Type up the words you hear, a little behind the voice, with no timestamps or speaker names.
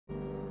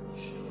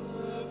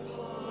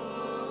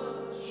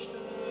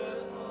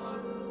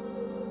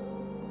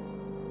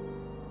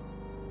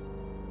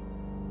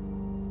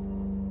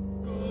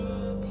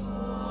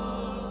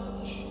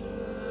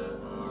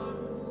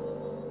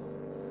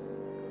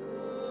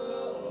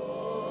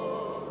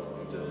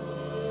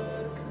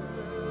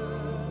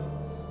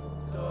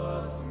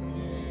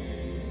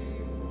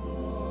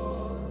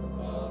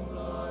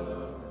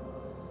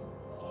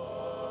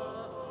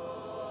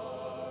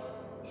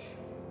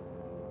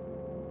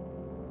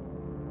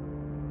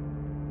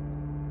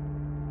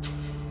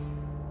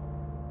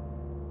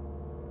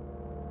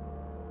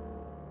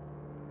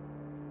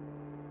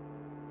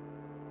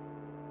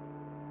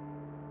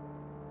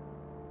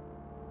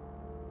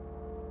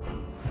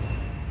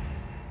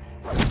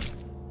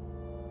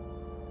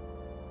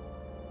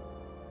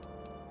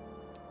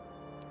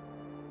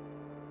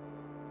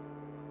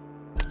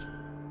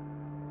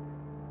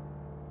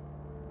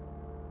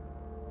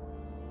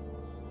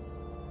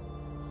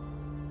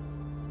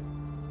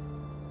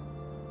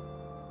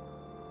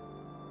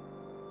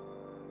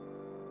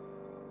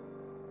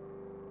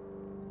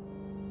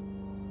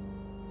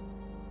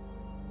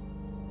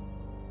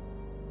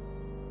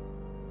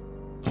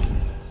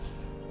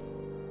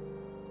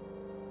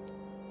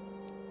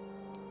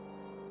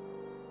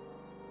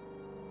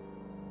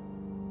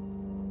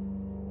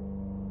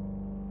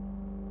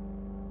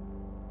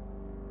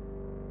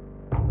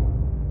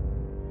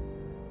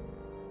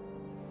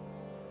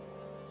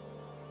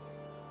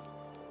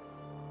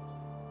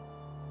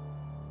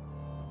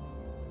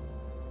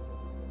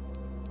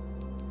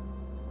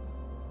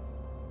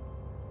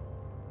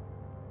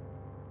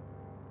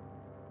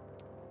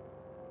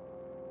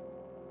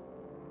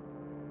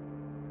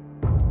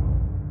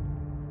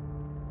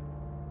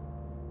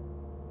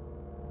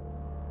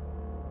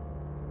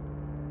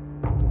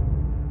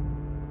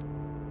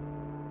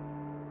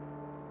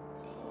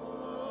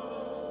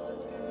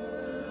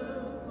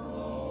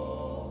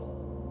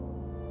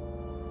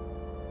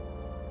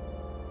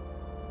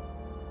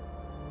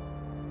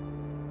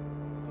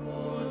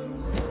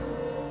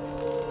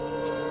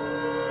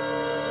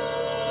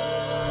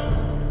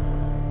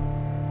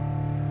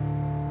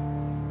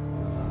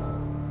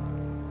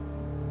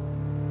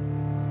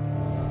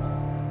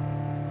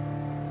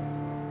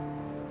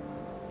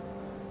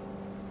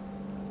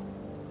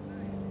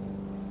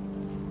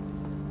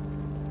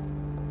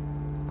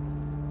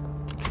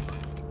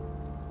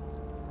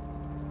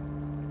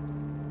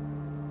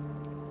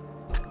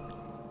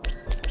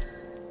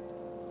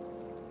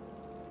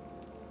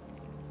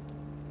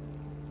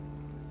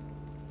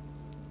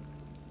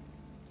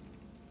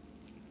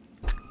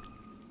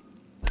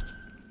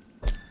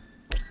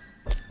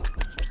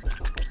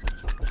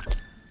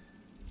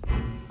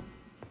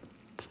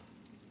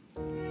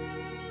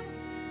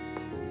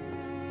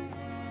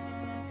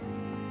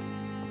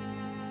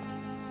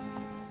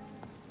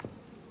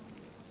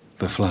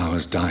The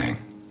flower's dying.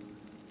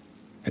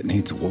 It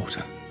needs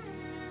water.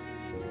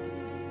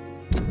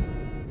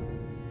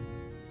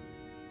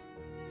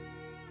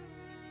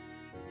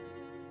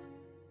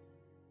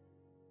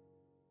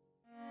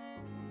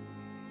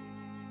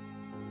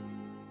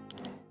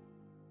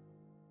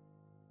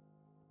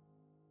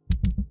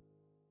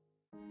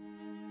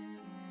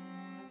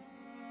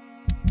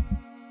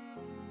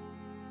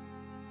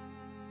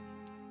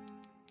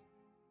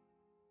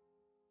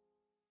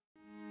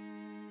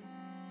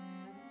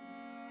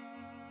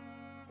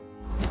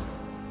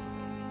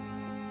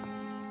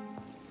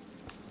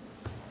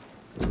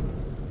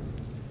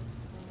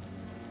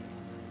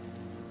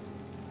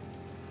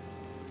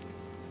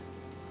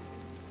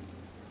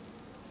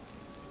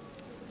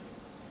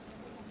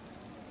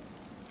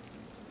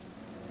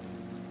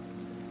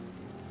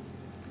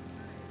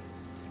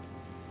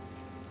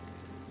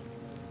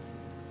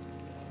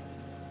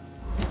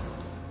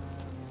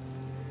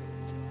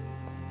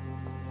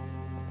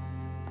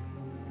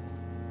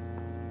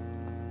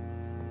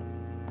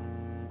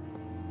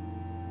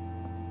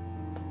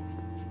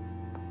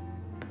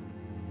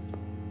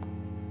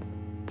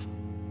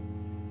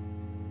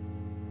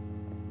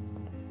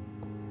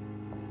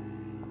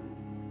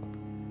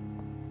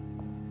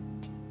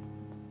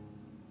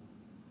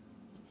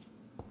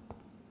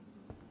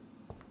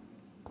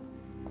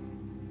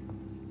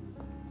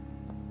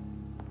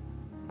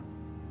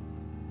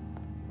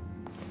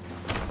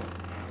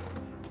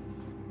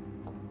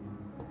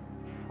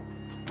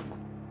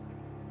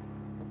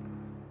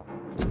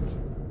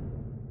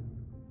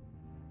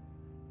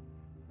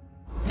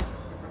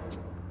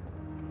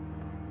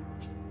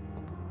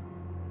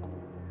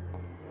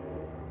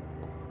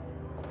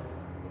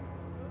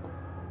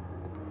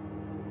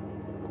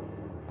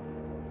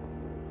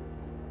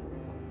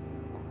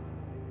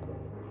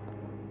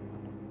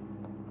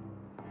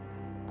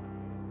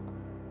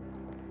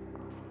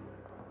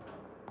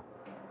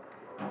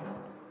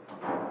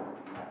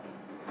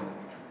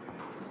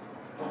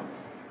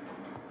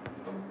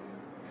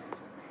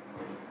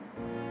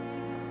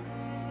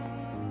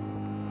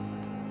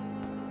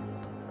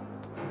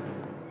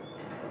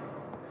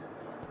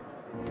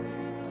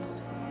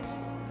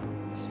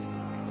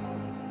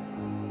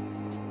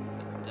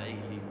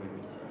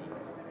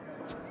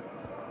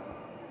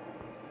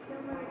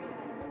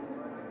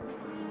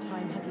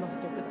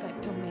 Lost its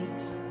effect on me,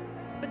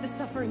 but the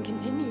suffering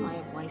continues. I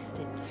have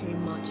wasted too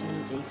much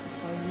energy for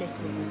so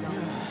little result.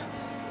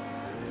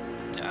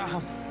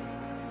 Damn.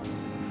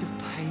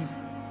 The pain.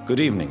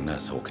 Good evening,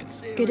 Nurse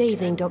Hawkins. Good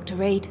evening, Dr.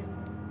 Reed.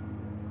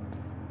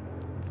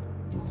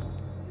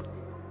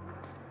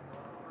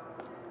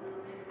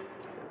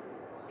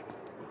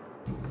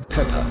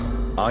 Pepper,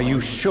 are you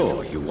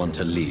sure you want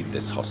to leave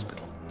this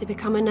hospital? To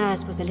become a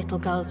nurse was a little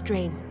girl's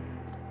dream.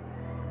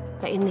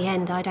 But in the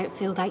end, I don't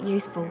feel that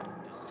useful.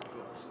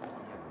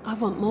 I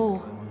want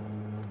more.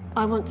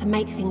 I want to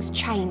make things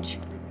change.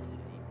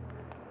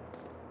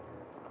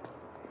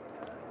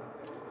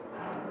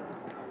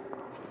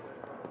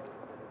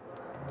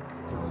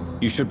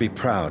 You should be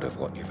proud of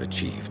what you've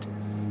achieved.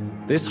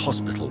 This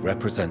hospital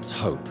represents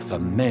hope for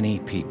many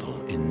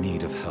people in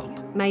need of help.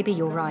 Maybe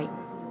you're right.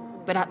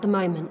 But at the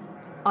moment,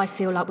 I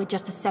feel like we're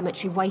just a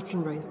cemetery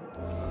waiting room.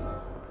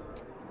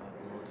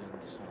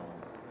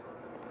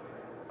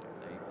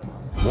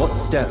 What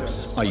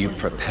steps are you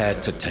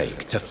prepared to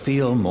take to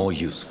feel more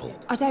useful?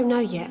 I don't know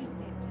yet.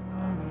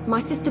 My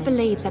sister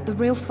believes that the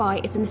real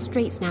fight is in the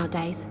streets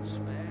nowadays.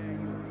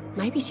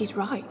 Maybe she's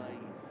right.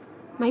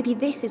 Maybe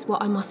this is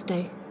what I must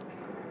do.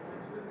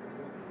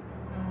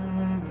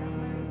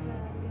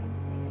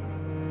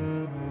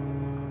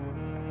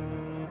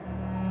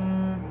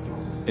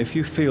 If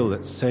you feel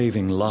that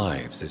saving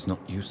lives is not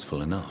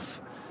useful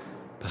enough,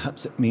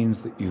 perhaps it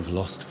means that you've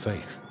lost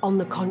faith. On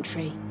the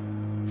contrary,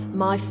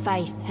 my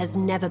faith has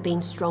never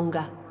been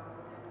stronger.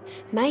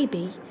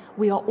 Maybe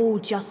we are all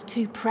just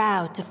too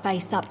proud to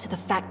face up to the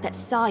fact that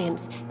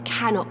science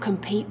cannot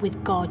compete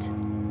with God.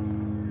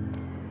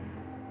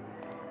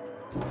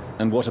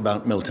 And what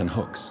about Milton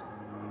Hooks?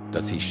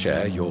 Does he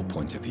share your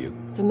point of view?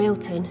 For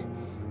Milton,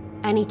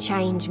 any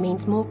change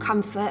means more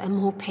comfort and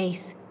more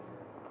peace.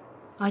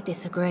 I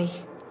disagree.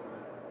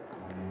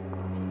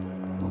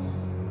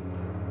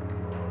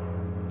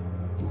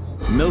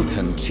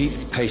 Milton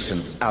cheats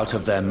patients out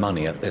of their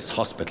money at this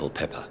hospital,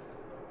 Pippa.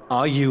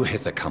 Are you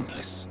his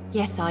accomplice?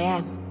 Yes, I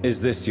am. Is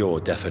this your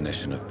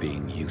definition of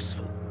being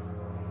useful?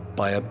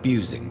 By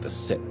abusing the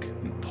sick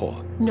and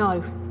poor?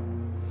 No.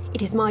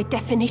 It is my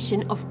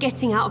definition of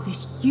getting out of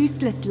this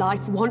useless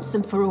life once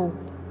and for all.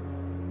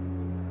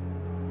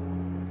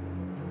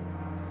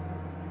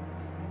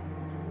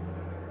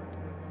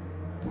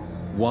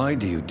 Why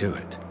do you do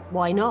it?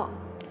 Why not?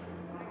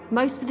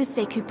 Most of the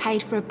sick who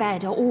paid for a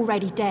bed are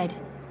already dead,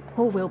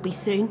 or will be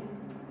soon.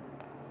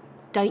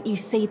 Don't you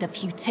see the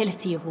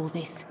futility of all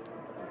this?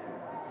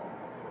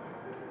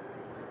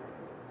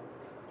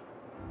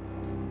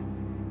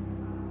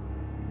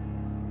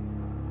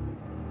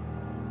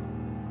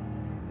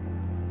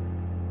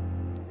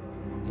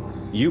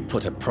 You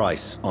put a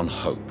price on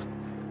hope.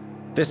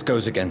 This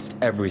goes against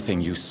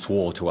everything you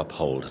swore to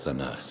uphold as a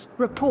nurse.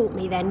 Report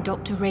me then,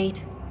 Dr. Reed.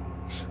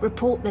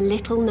 Report the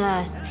little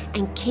nurse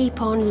and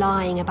keep on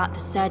lying about the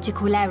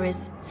surgical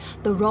errors,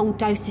 the wrong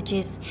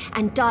dosages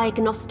and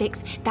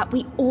diagnostics that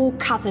we all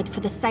covered for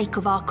the sake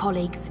of our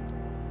colleagues.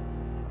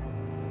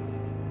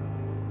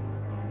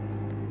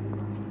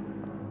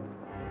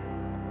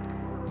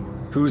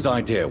 Whose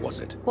idea was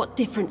it? What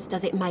difference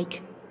does it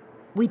make?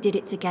 We did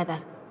it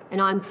together,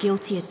 and I'm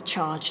guilty as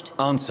charged.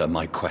 Answer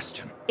my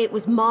question. It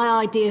was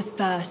my idea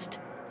first,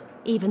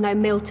 even though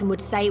Milton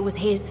would say it was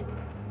his,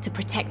 to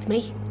protect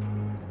me.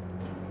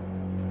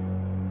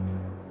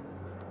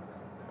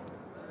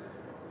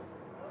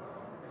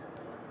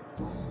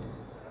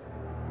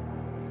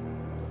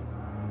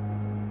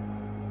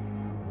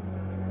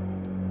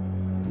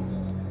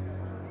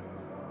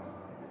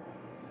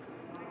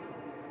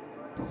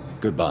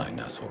 Goodbye,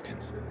 Nurse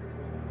Hawkins.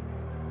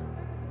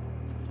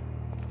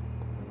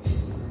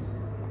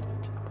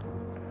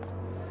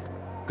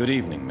 Good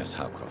evening, Miss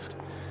Howcroft.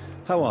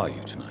 How are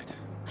you tonight?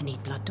 I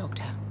need blood,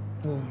 Doctor.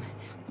 Warm,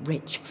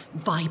 rich,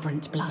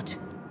 vibrant blood.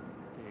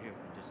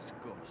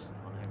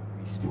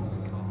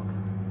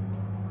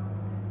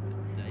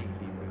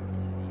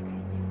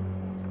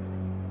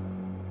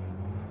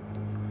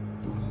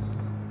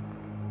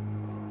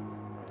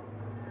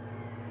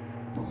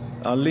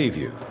 I'll leave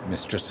you,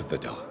 Mistress of the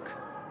Dark,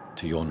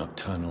 to your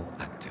nocturnal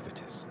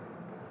activities.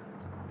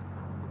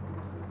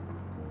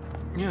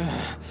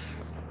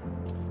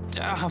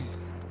 Damn.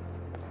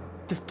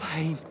 The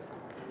pain.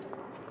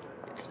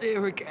 It's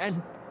here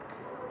again.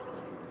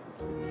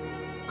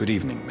 Good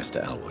evening,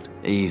 Mr. Elwood.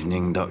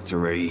 Evening, Dr.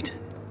 Reed.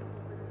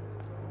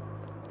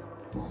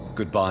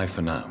 Goodbye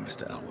for now,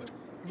 Mr. Elwood.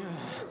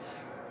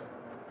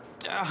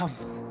 Damn.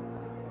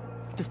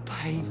 The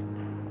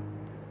pain.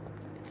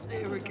 It's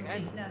here again.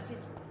 These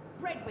nurses,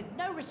 bred with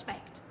no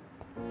respect.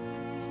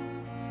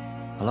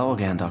 Hello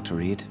again, Dr.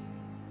 Reed.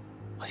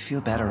 I feel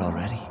better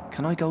already.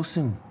 Can I go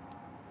soon?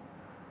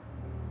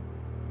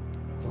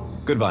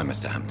 Goodbye,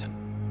 Mr.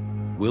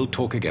 Hampton. We'll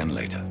talk again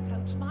later.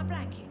 Poach my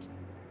blanket.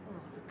 Oh,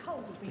 the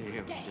cold will be Fear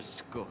and dead.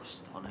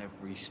 disgust on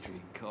every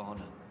street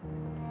corner.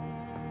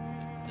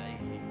 The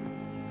day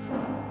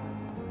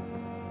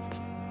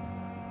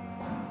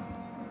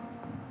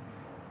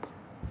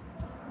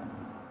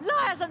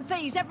Liars and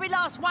thieves, every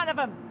last one of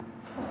them.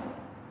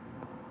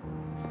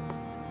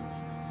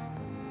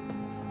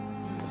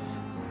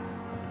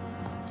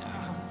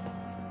 Damn.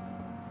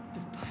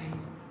 The pain.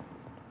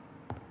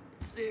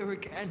 It's here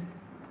again.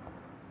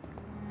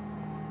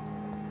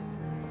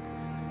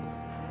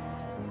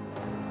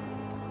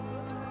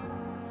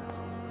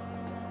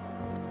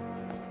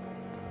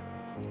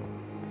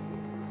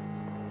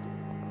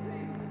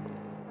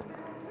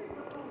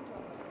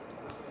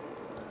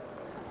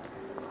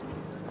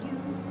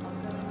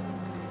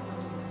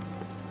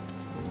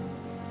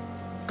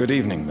 Good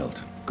evening,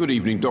 Milton. Good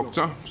evening,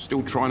 Doctor.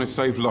 Still trying to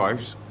save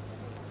lives?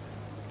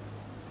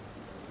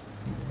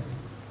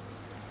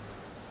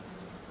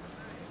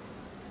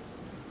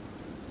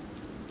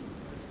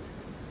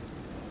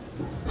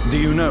 Do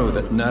you know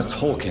that Nurse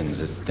Hawkins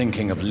is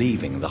thinking of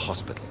leaving the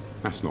hospital?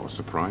 That's not a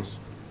surprise.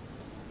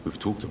 We've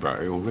talked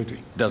about it already.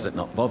 Does it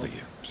not bother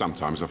you?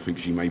 Sometimes I think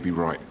she may be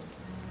right.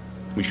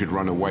 We should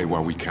run away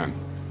while we can.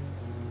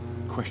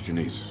 Question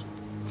is,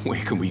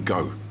 where can we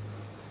go?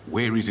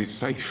 Where is it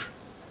safe?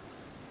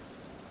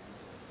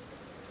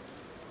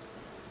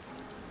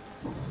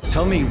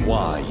 Tell me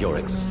why you're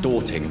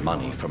extorting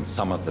money from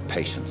some of the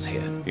patients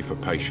here. If a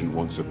patient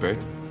wants a bed,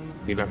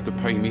 he'll have to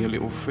pay me a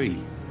little fee.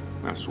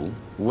 That's all.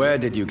 Where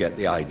did you get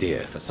the idea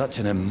for such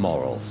an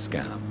immoral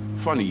scam?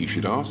 Funny you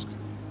should ask.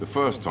 The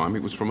first time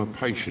it was from a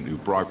patient who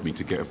bribed me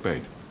to get a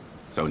bed.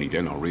 It's only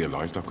then I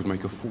realized I could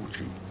make a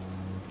fortune.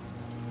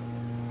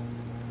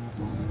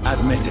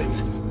 Admit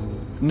it.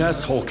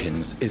 Nurse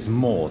Hawkins is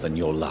more than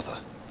your lover.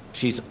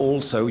 She's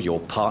also your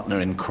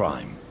partner in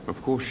crime.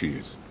 Of course she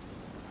is.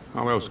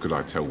 How else could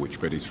I tell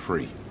which bed is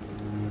free?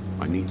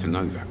 I need to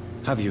know that.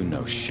 Have you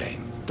no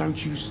shame?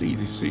 Don't you see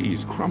the city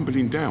is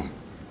crumbling down?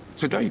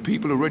 Today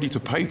people are ready to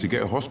pay to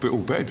get a hospital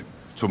bed.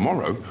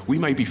 Tomorrow we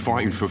may be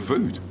fighting for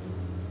food.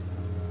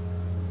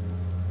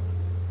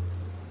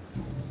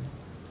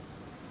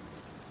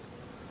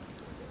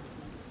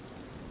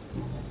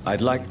 I'd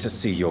like to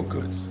see your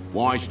goods.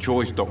 Wise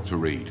choice, Dr.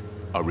 Reed.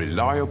 A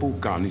reliable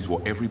gun is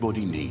what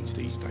everybody needs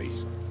these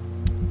days.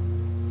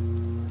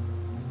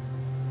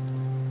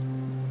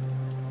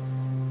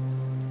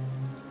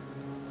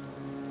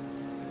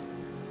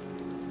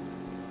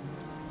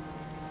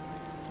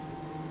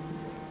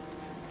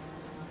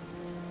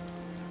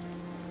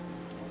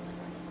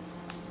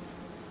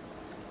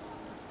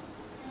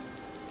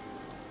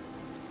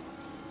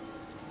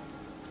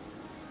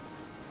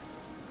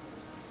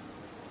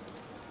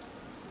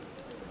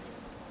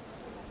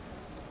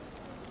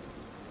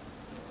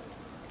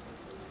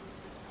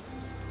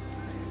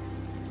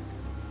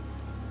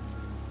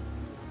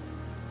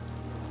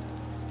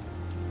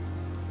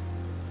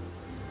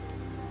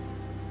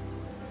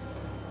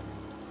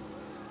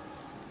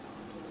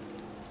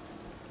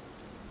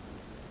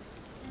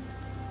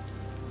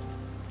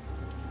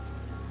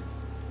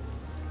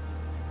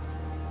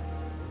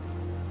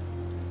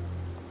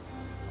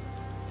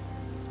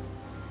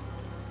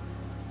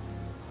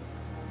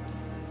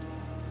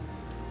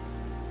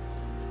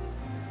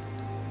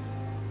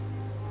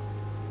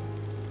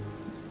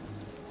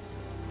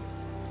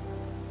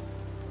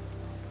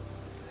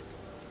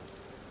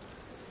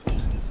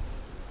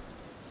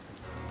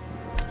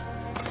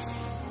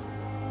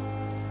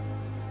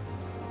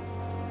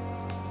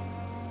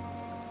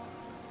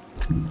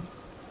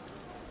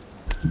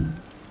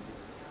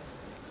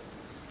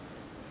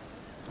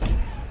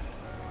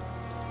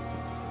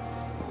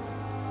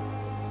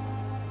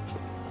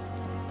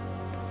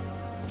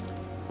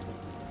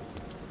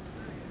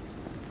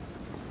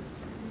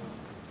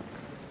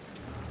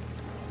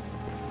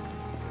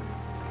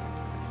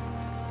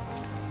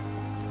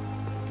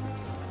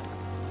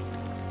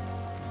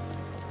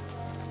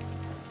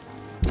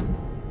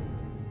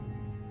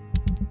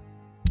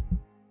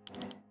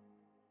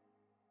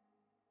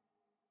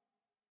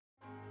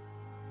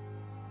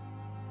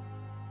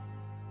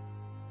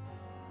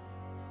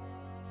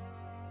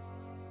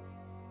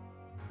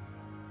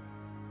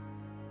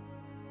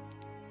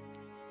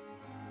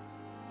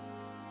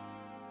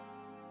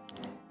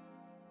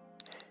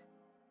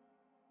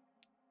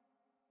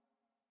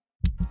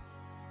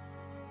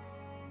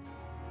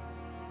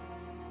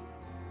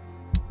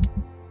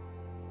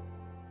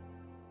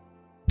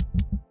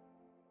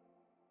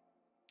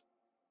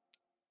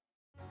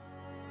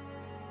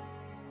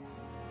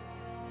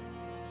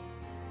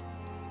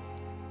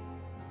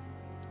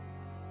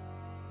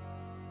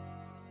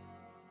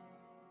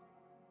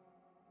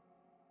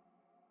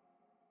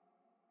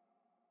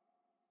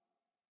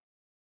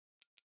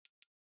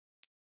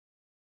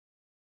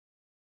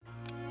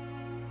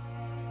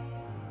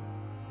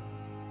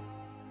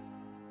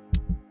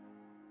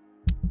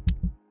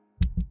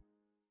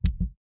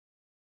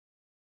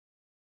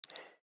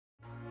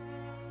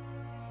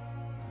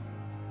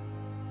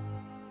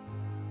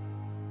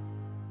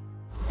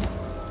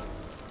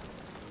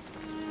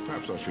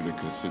 Perhaps I should have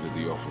considered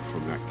the offer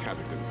from that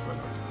Cadigan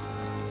fellow.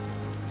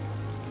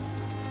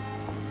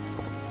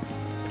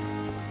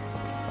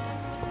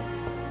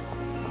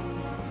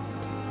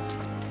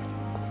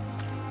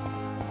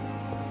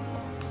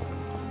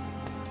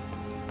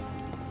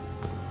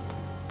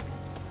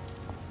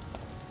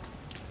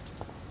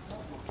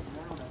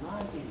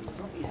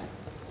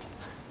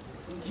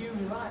 You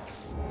relax.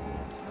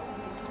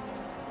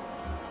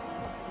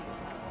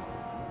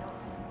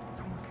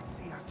 Someone can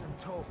see us and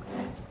talk.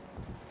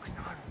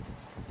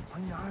 I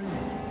know.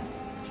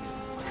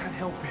 I can't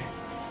help it.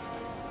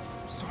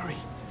 I'm sorry.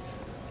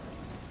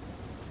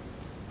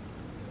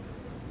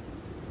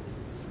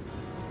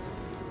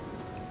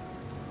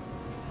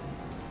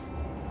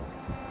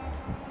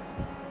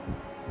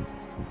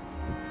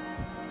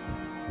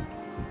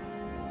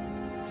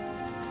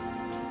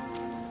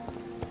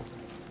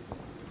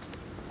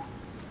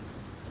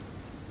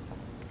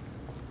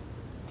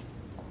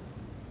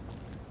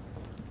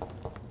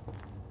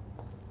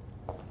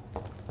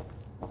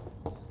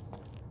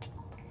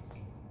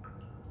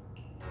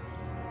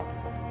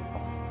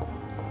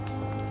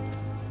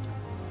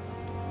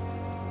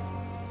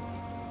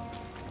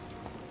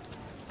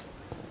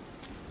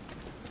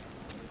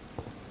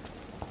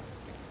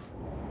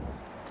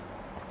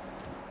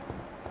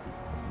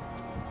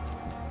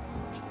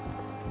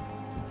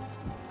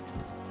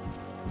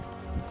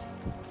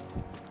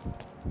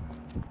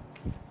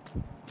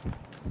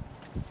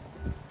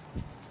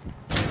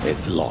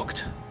 It's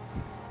locked.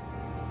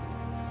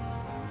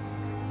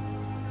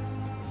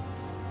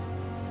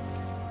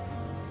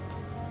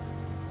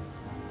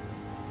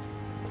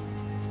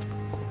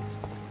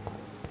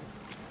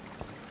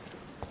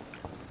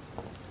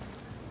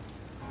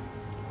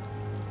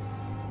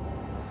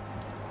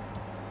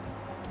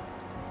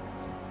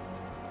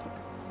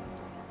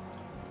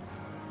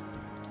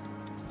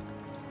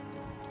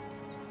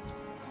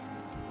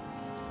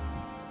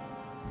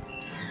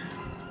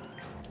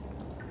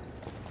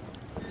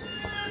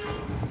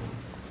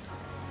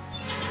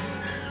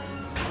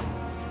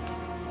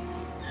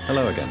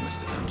 Hello again,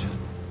 Mr. Thatcher.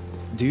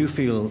 Do you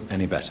feel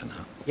any better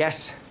now?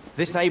 Yes,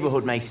 this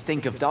neighborhood may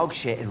stink of dog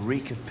shit and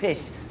reek of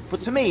piss,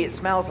 but to me it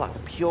smells like the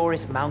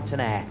purest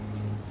mountain air.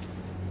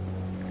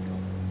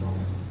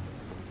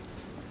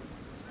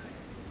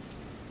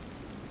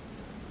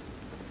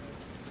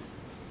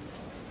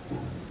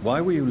 Why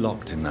were you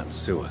locked in that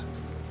sewer?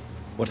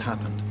 What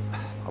happened?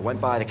 I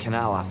went by the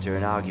canal after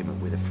an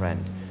argument with a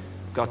friend.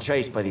 Got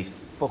chased by these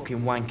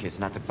fucking wankers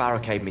and had to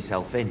barricade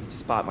myself in,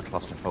 despite my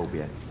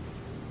claustrophobia.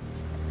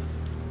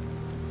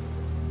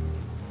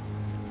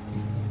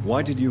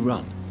 Why did you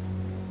run?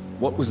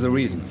 What was the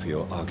reason for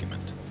your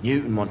argument?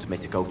 Newton wanted me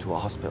to go to a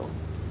hospital,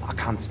 but I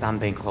can't stand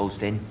being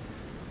closed in.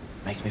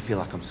 Makes me feel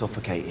like I'm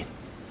suffocating.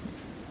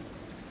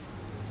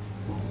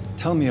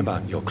 Tell me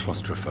about your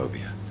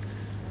claustrophobia.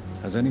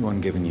 Has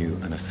anyone given you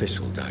an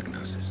official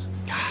diagnosis?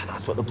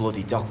 That's what the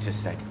bloody doctor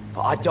said.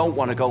 But I don't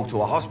want to go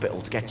to a hospital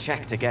to get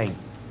checked again.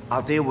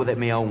 I'll deal with it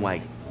my own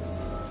way.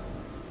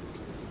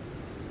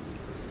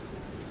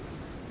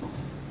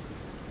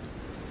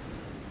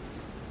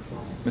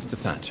 Mr.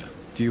 Thatcher,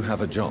 do you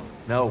have a job?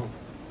 No.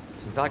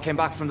 Since I came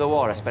back from the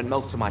war, I spent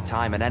most of my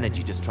time and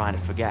energy just trying to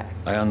forget.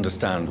 I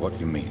understand what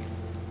you mean.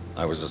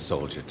 I was a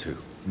soldier too.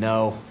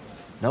 No.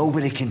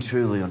 Nobody can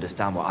truly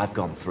understand what I've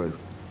gone through.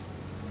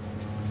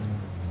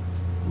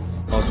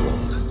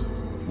 Oswald,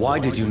 why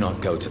did you not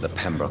go to the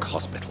Pembroke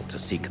Hospital to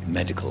seek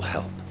medical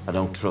help? I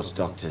don't trust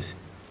doctors.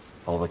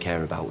 All they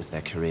care about was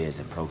their careers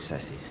and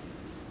processes.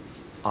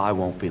 I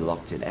won't be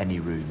locked in any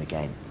room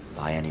again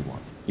by anyone.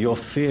 Your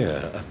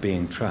fear of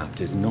being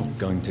trapped is not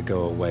going to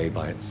go away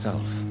by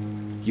itself.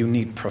 You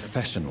need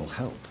professional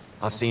help.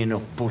 I've seen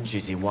enough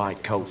butchers in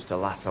white coats to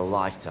last a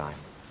lifetime.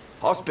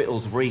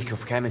 Hospitals reek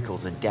of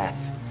chemicals and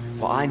death.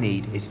 What I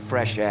need is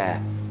fresh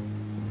air.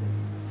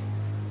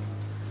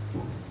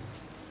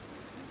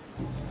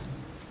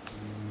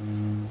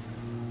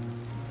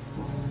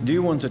 Do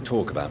you want to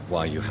talk about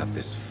why you have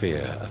this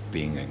fear of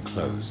being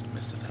enclosed,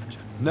 Mr. Thatcher?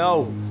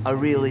 No, I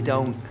really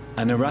don't.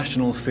 An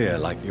irrational fear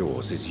like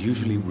yours is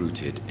usually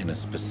rooted in a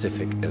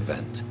specific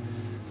event.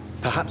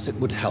 Perhaps it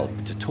would help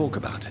to talk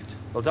about it.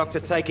 Well, Doctor,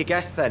 take a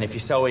guess then, if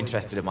you're so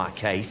interested in my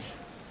case.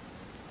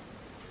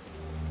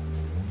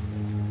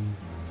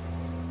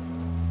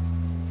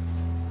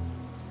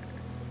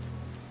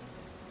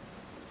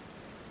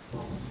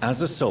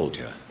 As a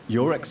soldier,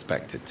 you're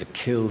expected to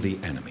kill the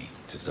enemy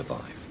to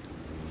survive.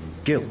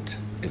 Guilt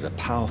is a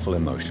powerful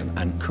emotion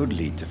and could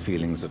lead to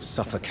feelings of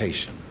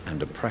suffocation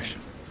and oppression.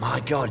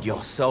 My God,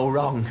 you're so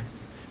wrong.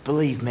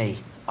 Believe me,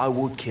 I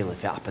would kill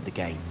if it happened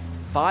again.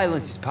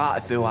 Violence is part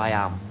of who I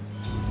am.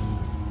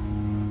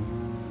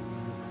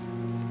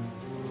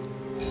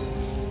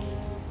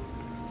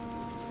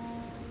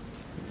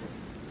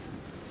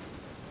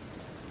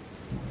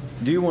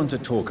 Do you want to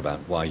talk about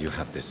why you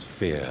have this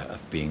fear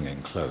of being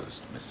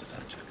enclosed, Mr.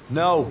 Thatcher?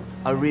 No,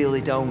 I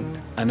really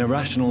don't. An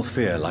irrational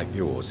fear like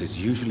yours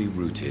is usually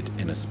rooted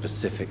in a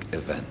specific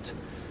event.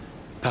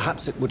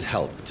 Perhaps it would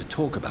help to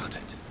talk about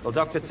it. Well,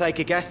 Doctor, take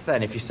a guess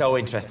then, if you're so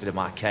interested in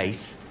my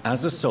case.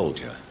 As a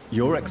soldier,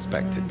 you're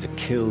expected to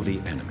kill the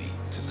enemy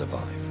to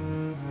survive.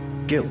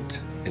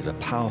 Guilt is a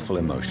powerful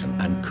emotion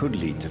and could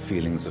lead to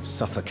feelings of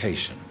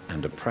suffocation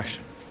and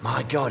oppression.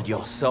 My God,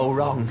 you're so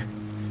wrong.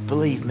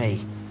 Believe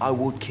me, I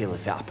would kill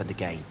if it happened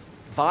again.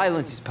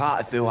 Violence is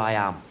part of who I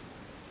am.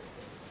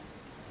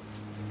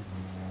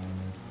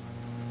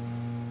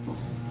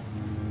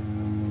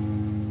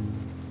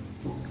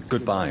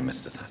 Goodbye,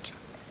 Mr. Thatcher.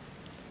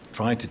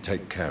 Try to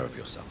take care of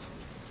yourself.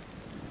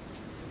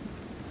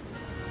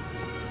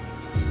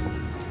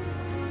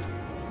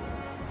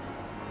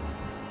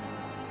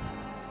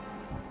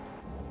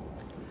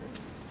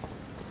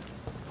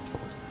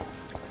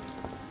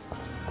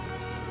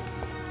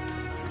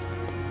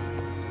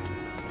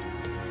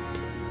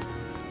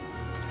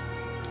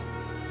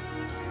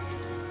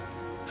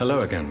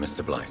 Hello again,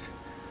 Mr. Blight.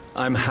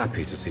 I'm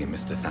happy to see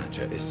Mr.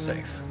 Thatcher is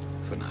safe,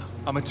 for now.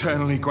 I'm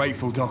eternally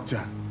grateful,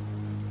 Doctor.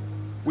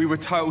 We were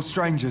total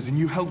strangers and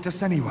you helped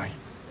us anyway.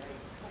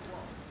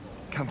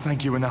 Can't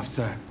thank you enough,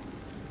 sir.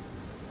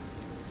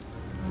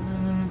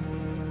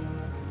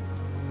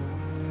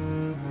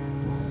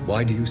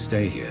 Why do you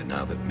stay here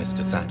now that Mr.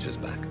 Thatcher's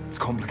back? It's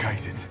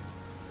complicated.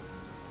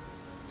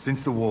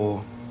 Since the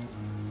war,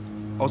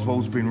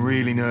 Oswald's been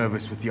really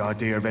nervous with the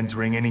idea of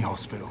entering any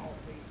hospital.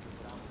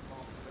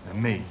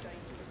 And me,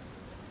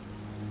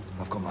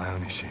 I've got my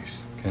own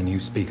issues. Can you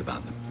speak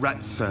about them?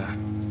 Rats, sir.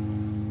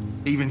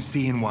 Even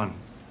seeing one,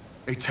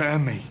 they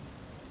turn me.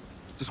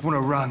 Just want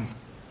to run.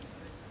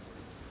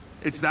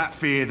 It's that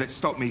fear that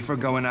stopped me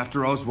from going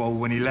after Oswald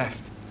when he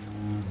left.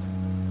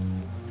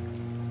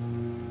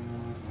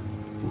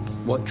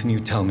 What can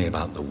you tell me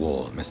about the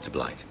war, Mr.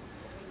 Blight?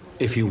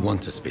 If you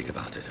want to speak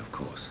about it, of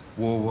course.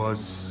 War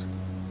was...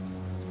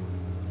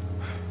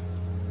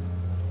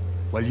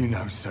 well, you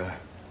know, sir.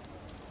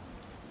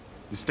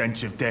 The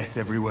stench of death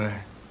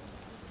everywhere.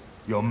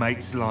 Your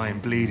mates lying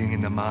bleeding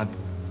in the mud.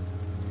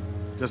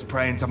 Just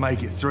praying to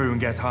make it through and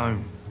get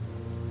home.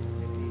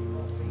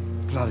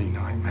 Bloody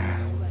nightmare.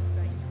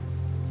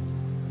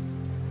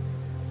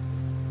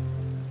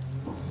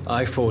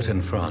 I fought in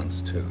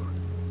France, too.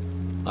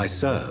 I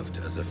served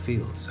as a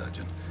field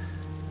surgeon,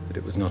 but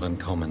it was not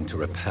uncommon to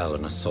repel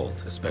an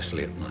assault,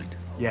 especially at night.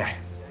 Yeah.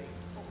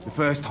 The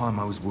first time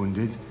I was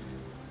wounded,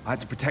 I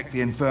had to protect the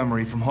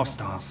infirmary from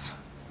hostiles.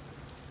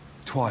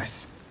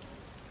 Twice.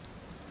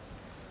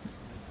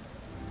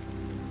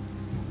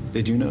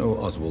 Did you know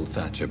Oswald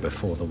Thatcher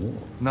before the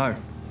war? No.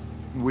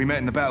 We met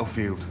in the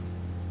battlefield.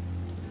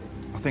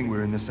 I think we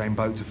were in the same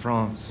boat to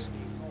France.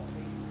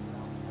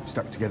 We've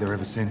stuck together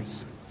ever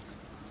since.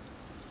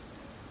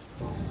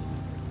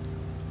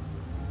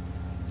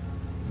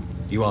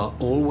 You are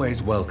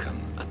always welcome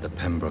at the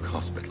Pembroke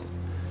Hospital.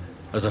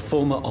 As a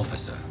former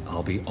officer,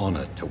 I'll be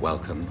honored to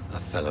welcome a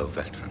fellow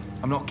veteran.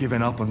 I'm not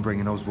giving up on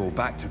bringing Oswald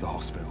back to the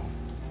hospital.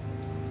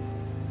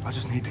 I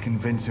just need to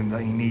convince him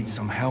that he needs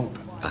some help.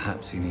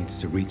 Perhaps he needs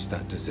to reach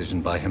that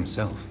decision by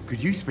himself.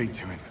 Could you speak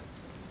to him?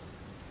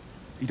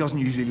 He doesn't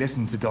usually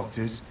listen to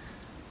doctors,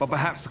 but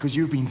perhaps because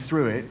you've been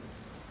through it,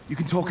 you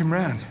can talk him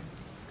round.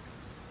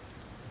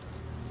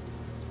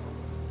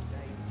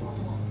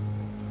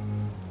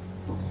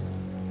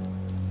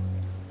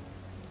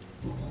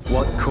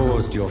 What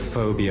caused your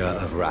phobia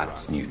of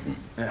rats, Newton?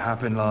 It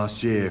happened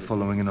last year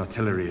following an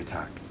artillery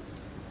attack.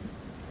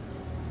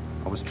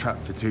 I was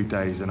trapped for 2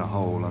 days in a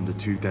hole under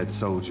 2 dead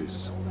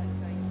soldiers.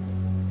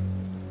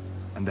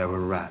 And there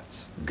were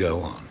rats. Go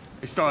on.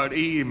 They started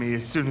eating me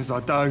as soon as I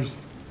dozed.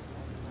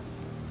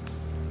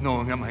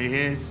 Gnawing at my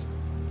ears,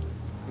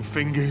 my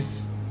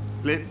fingers.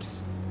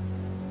 lips.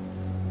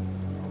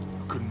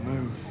 I couldn't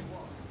move.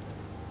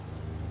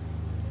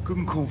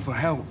 Couldn't call for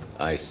help.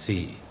 I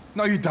see.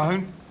 No, you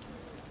don't.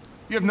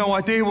 You have no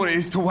idea what it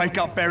is to wake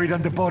up buried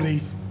under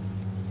bodies.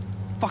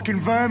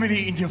 Fucking vermin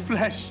eating your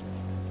flesh.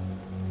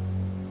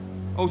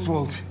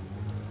 Oswald,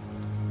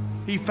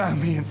 he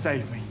found me and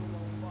saved me.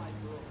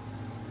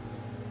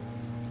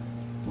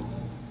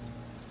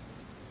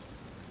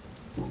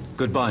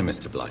 Goodbye,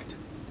 Mr. Blight.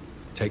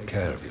 Take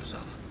care of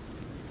yourself.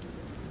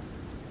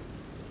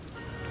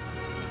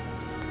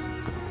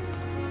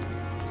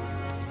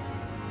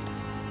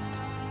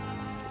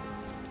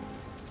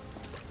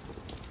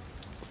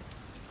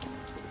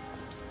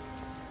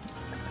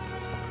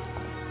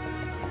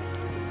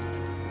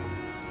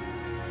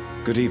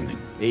 Good evening.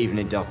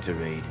 Evening, Dr.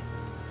 Reed.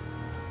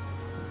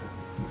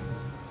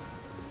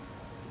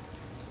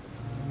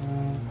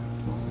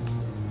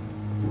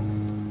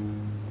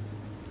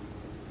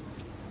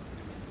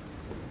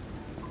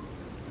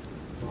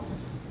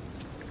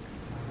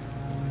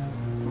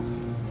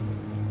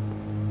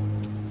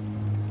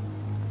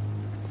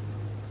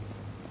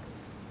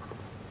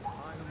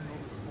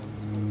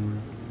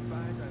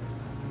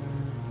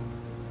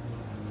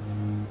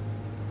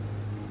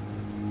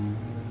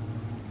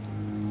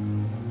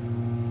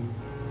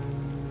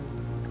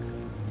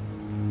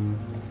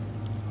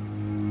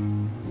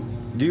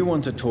 Do you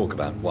want to talk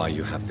about why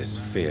you have this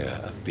fear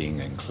of being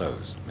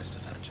enclosed, Mr.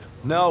 Thatcher?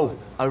 No,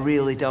 I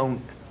really don't.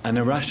 An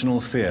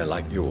irrational fear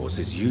like yours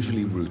is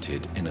usually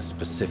rooted in a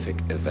specific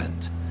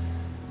event.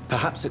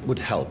 Perhaps it would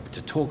help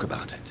to talk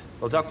about it.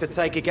 Well, Doctor,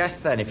 take a guess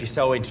then, if you're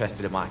so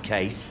interested in my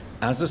case.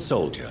 As a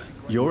soldier,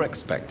 you're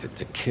expected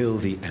to kill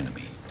the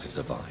enemy to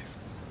survive.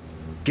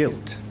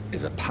 Guilt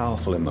is a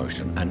powerful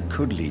emotion and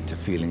could lead to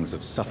feelings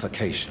of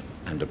suffocation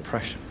and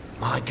oppression.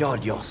 My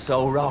God, you're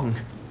so wrong.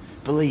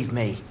 Believe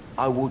me,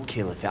 I would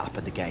kill if it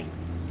happened again.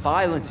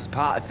 Violence is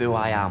part of who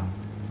I am.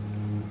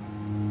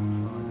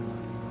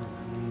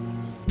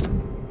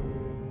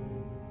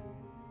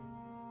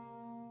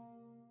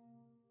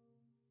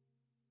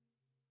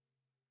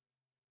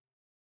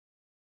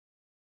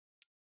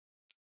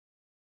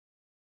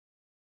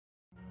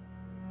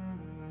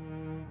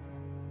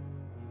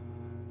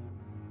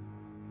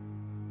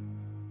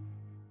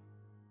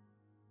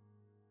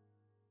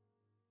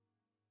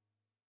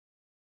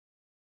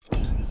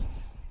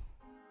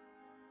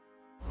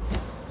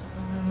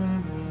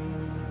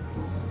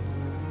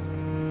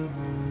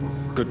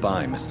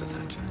 Goodbye, Mr.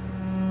 Thatcher.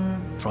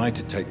 Try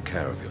to take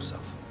care of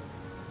yourself.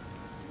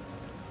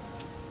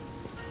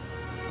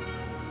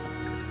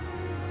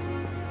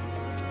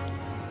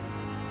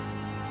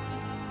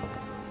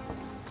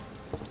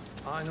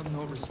 I am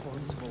not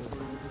responsible.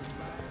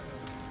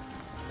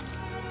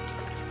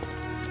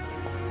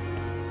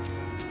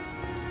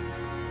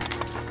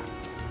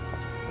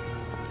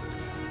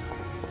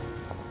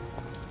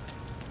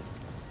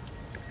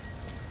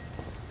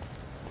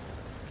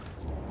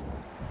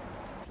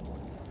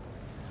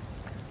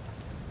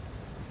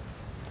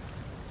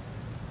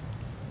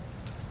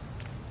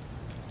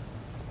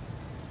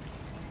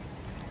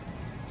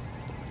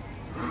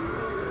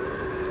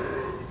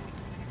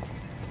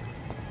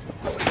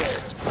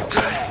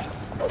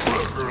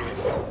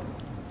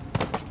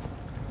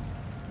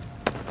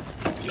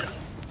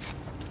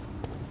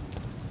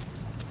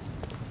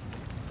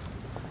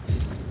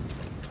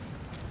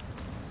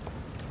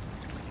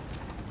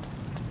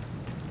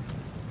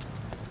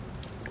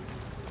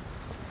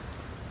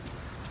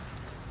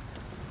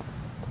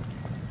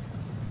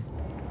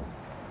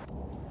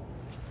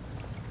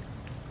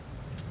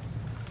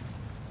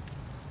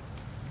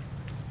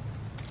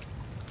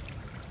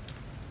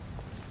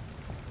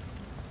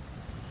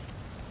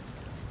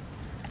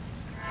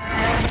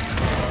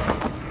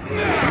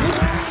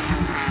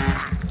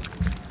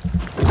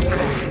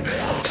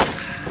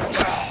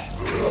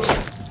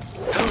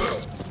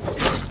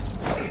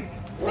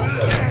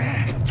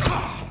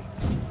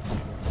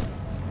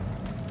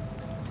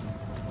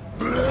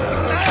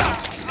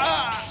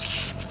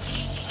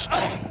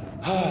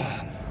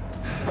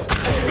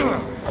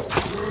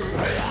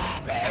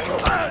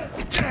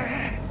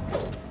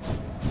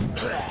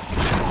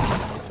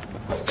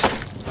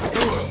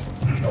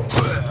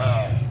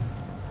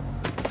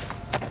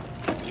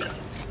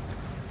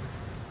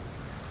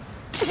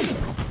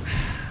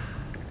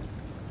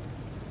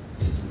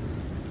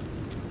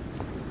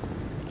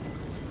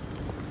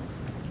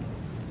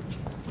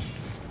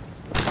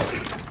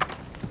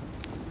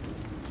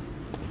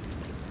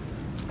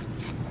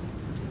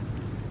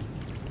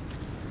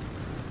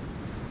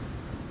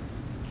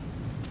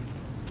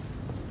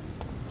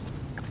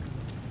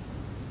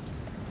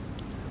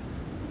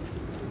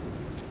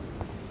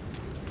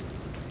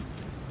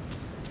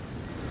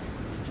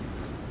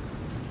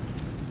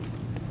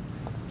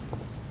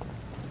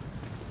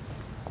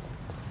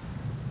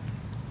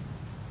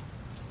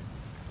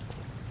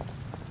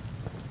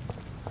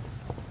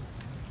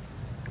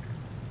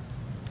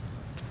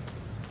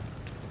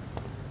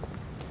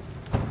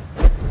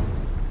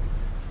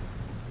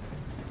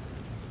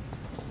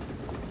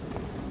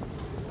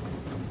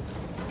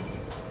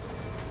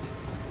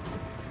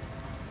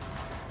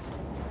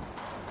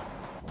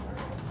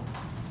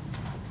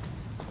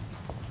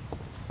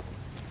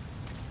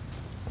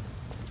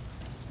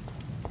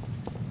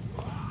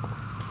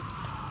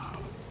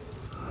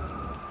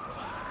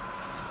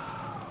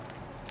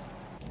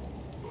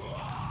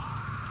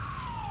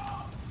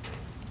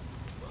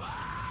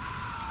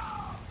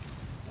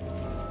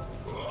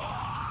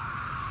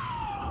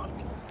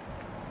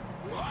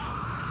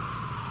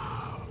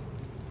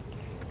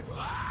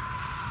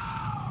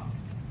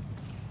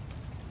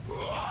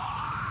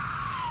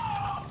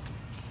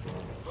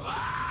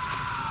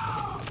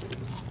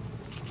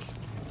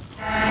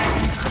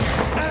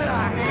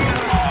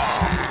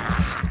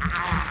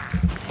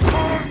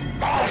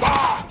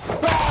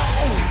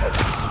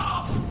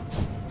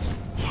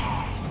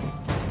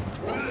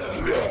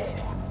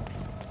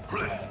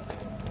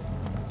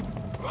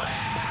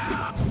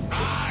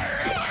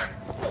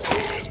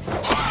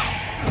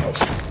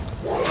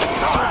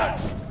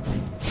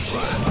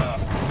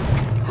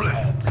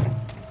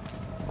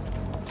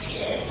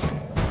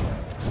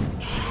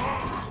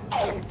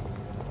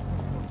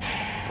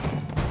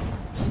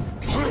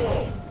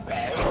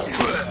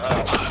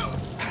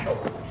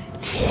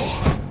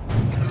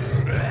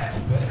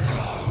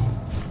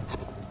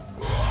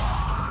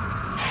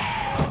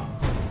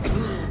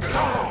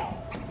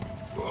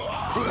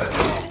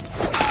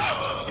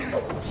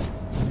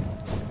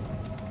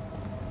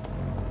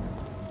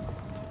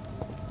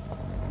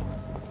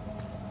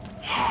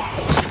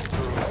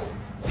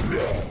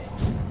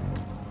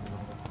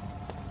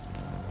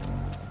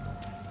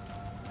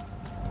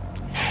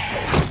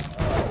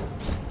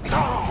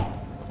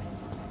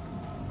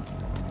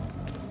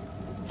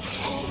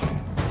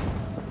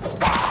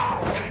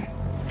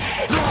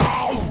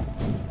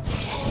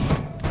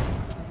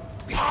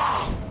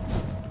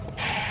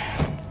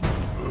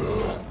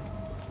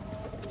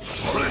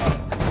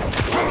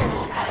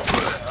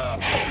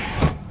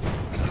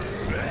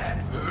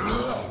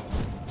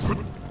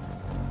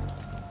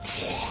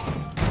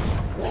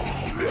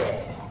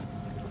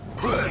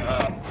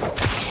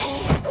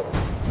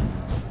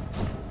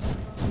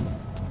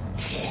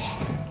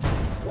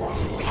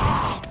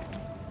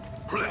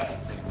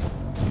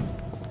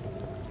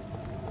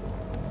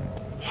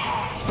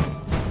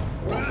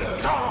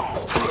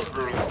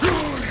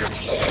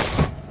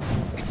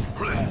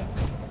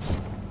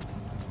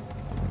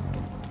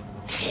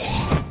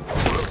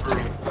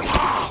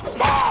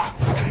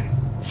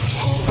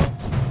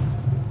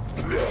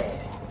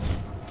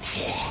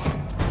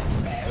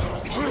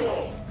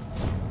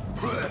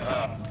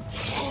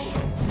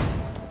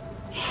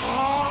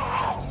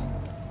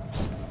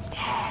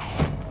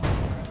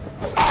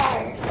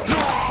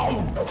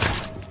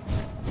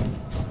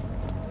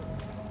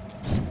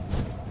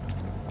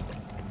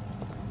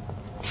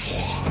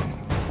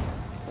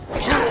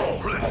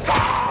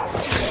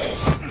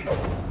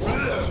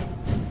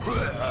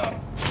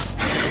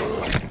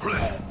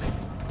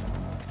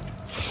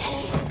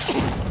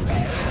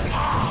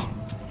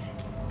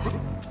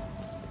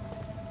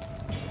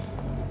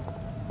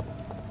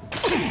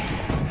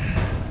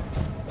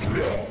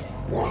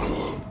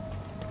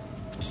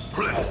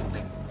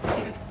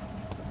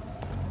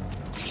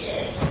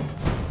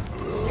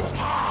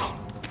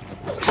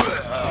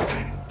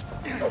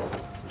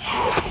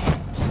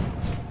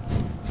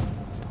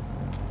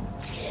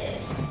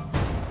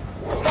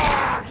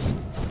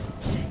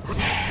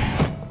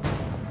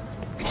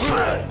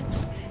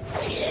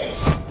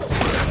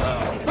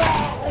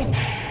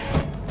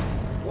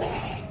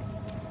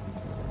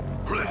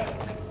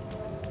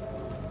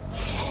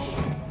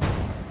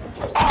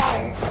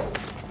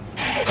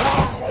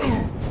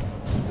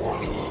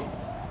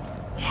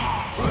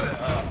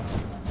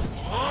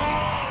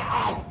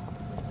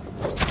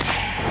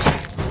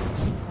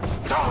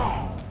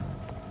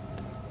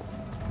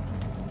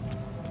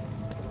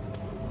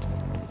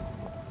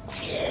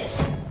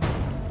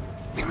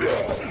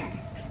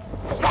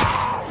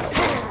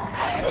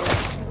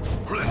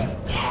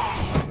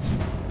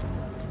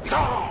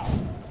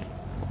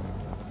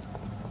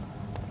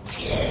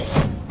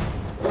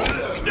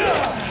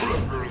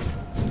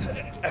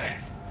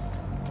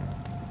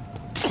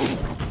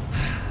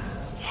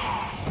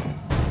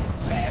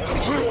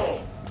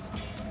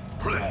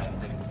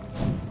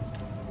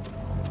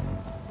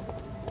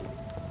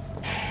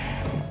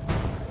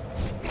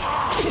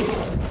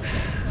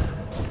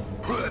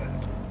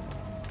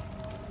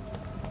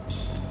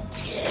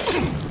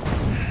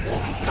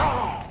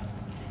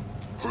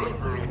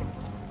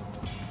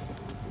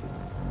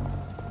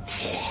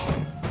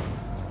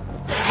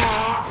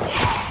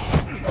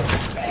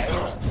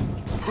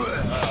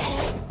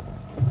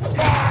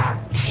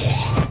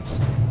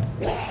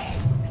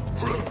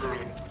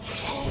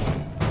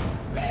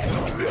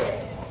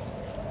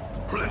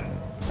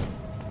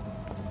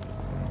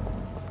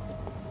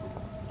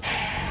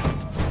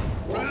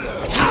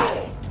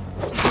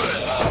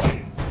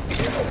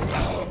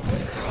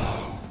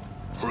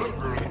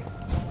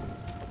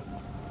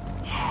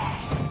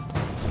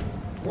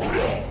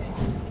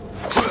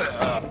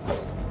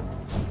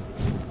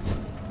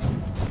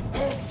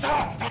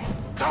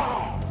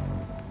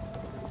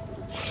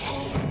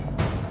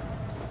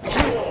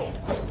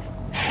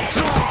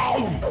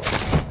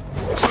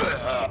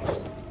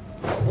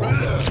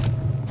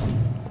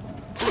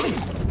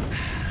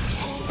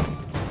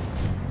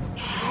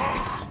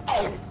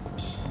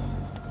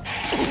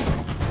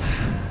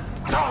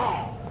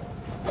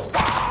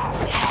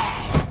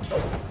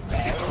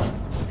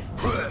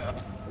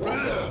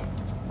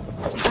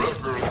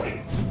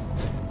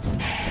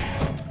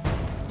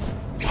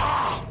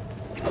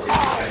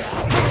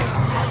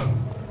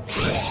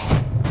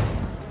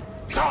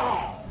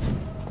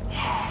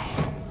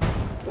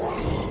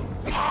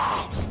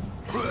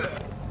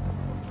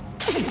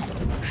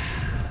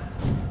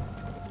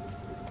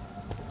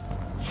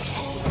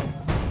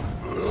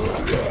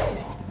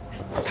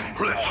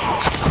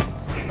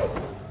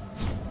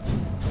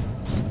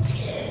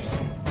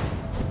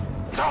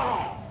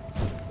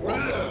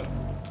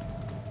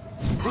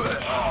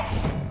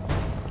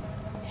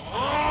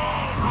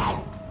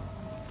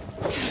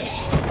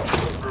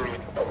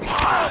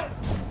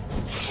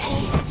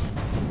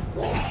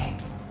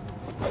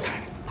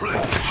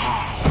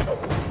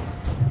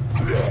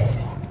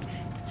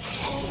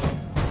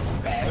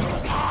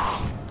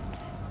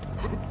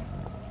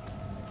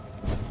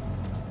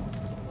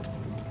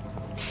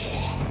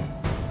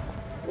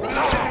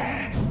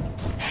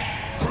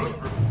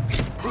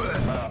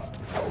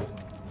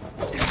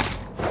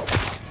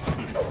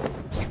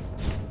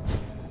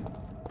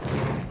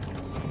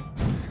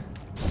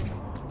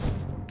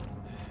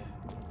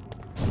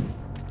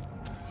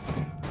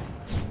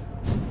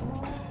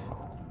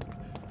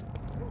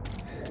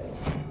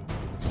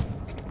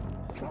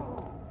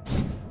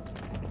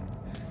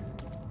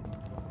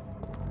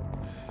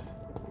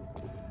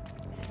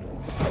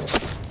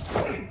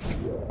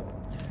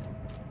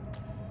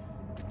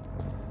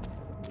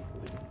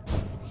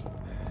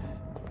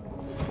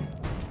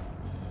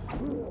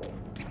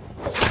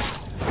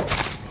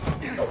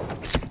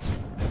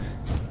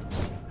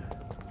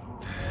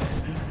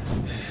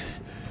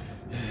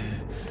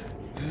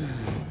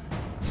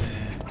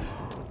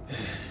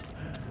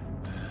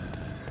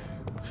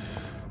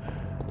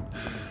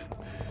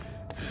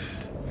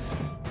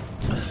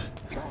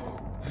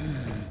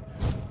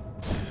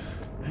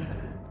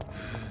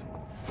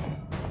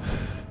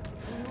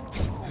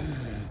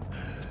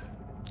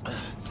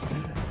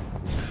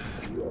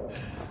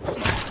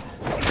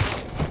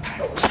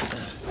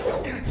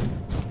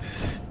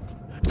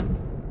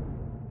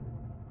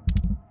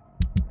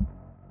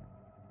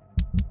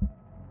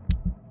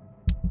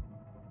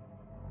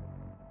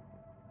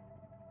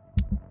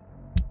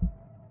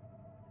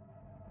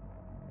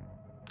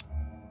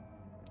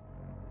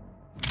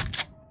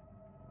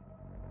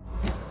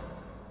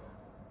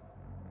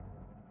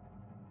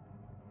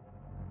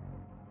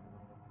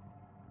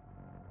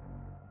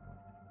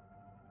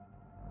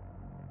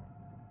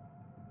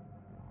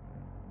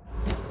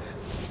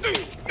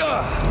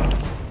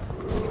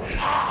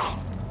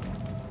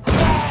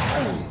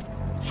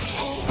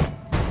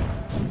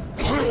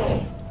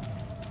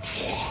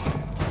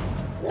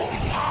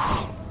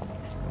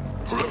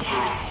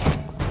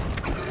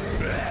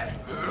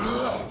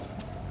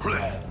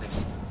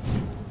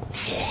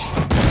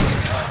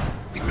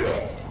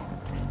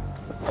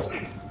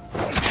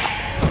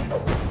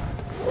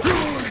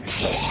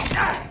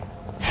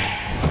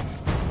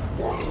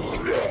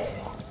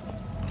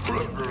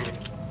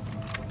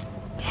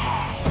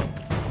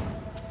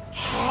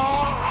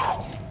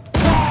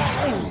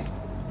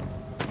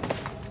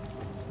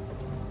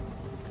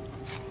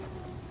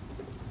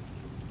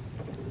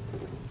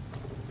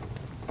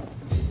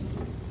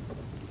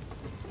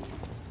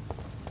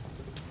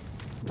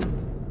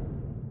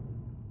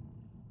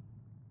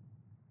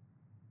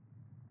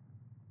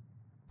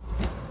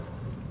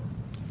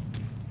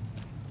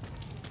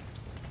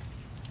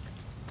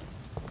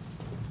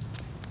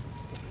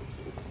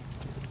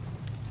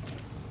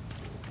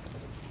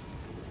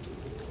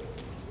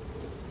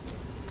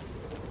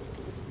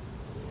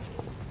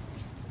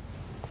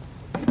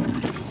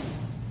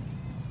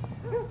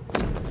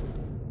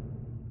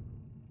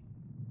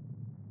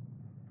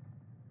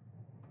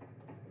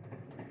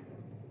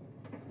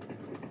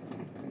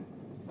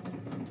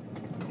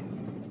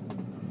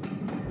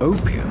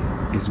 Opium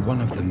is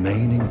one of the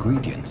main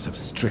ingredients of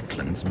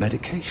Strickland's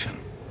medication.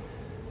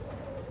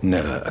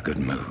 Never a good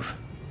move.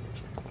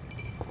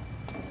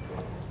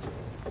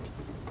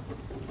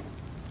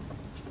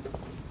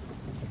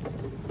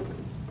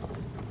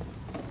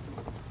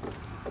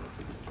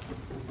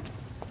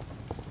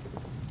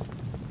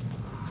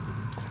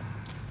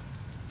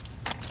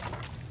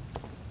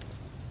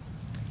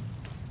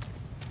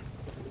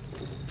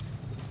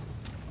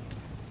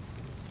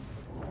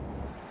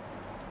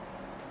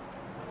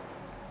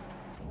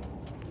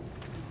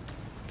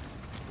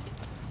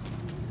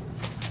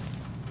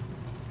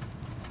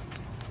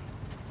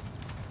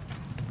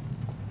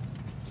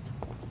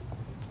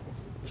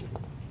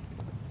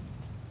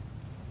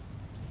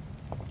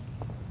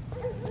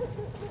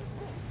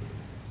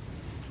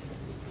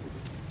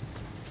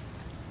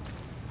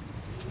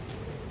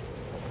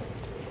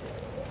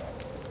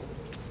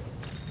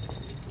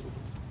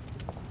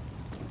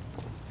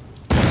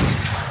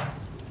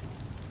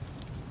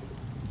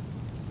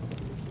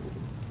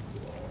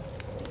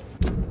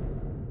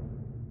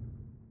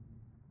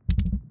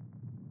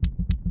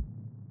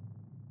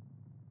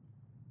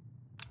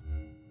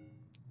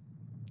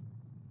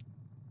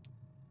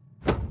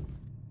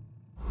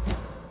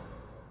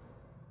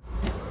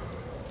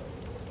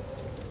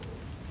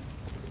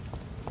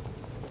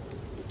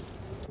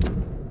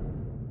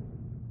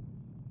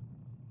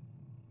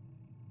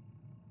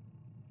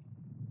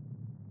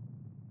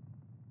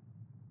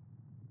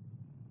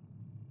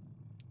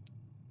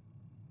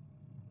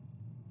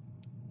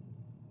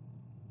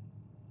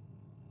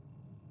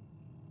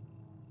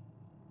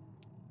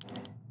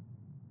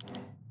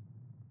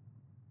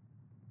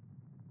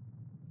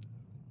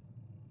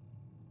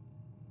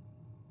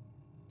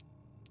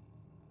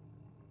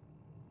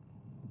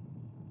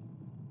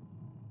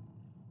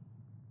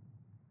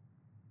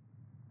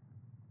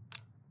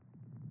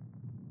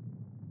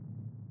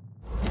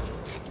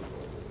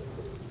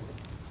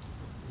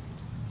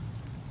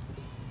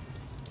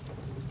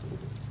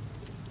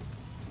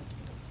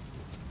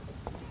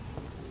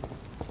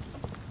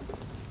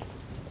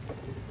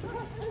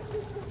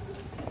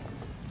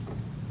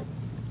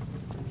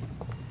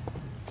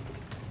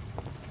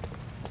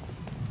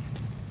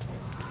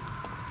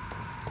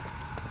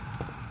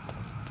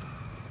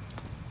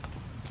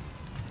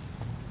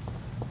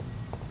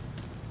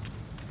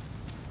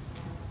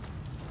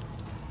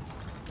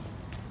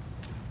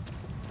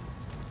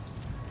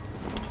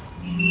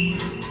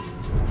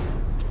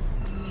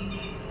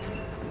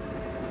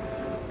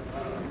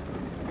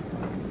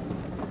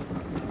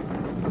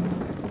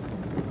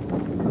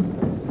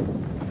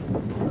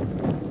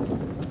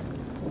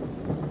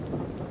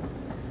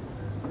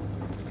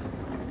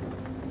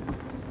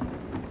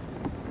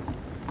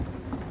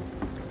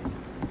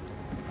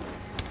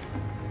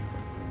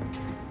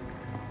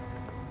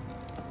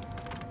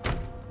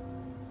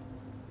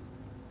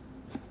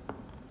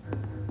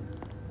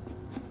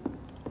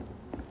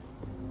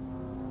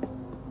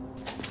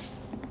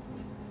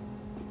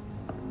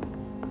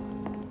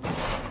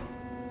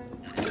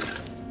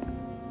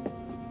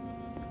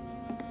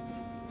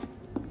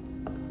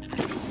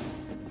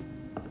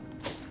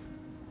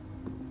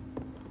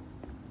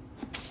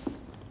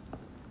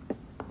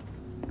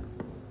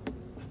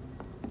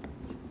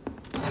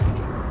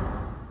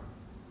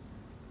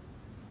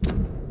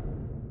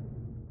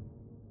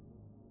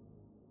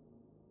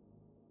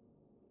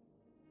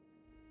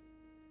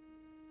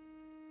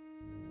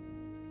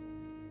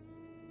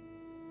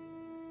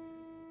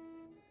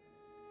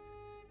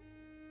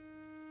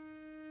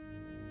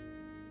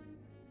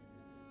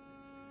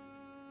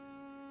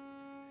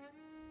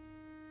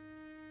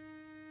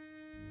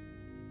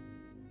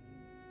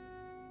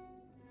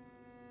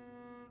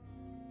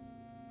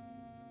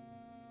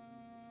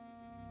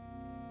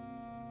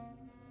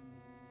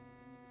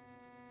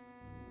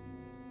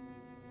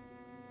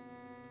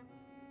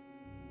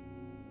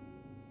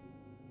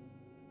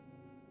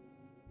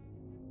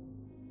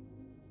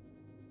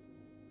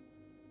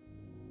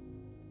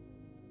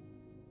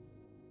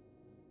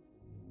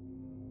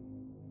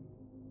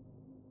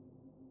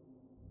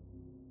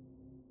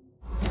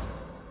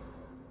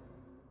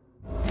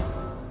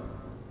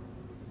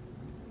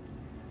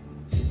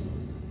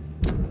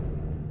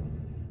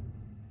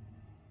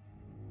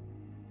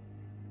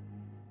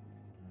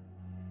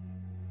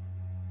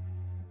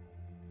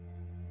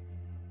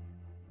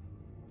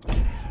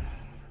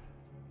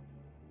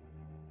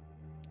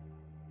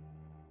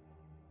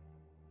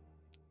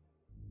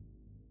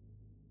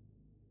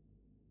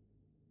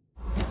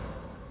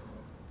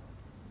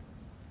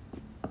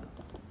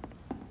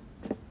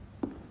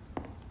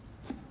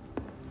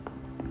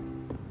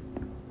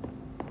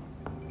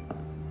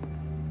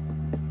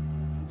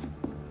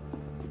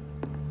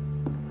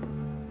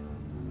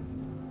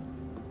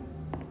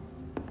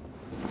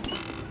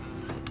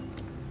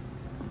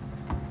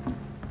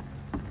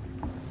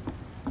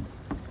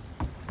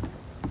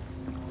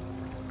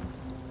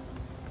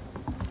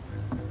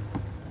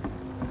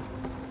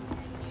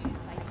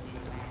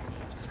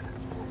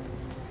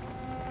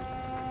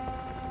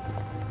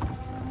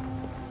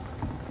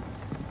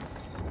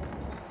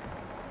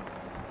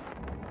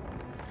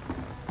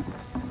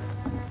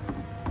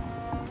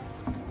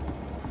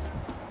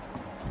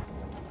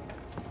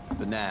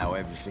 now,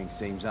 everything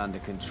seems under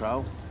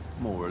control,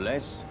 more or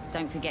less.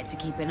 Don't forget to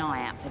keep an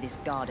eye out for this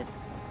guard of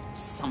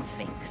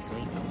something,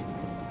 sweetie.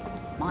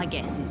 My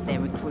guess is they're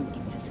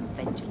recruiting for some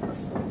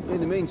vengeance. In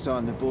the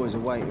meantime, the boys are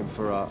waiting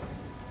for our...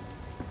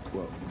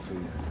 well, for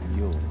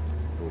your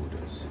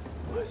orders,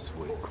 my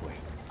sweet queen.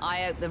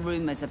 I hope the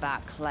rumors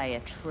about Clay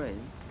are true.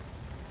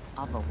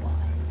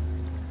 Otherwise...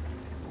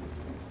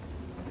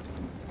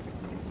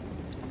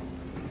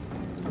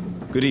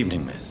 Good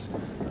evening, miss.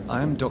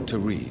 I am Dr.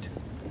 Reed.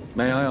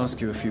 May I ask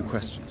you a few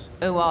questions?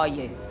 Who are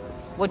you?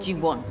 What do you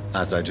want?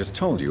 As I just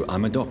told you,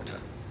 I'm a doctor.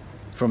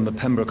 From the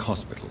Pembroke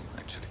Hospital,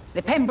 actually.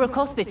 The Pembroke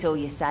Hospital,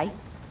 you say?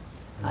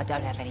 I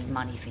don't have any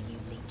money for you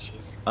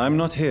leeches. I'm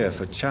not here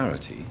for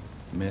charity,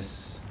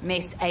 Miss...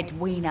 Miss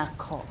Edwina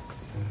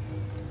Cox.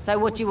 So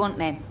what do you want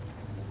then?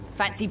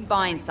 Fancy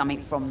buying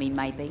something from me,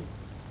 maybe?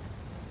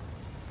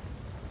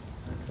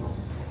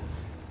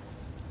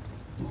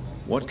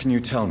 What can you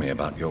tell me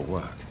about your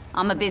work?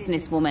 I'm a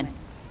businesswoman.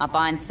 I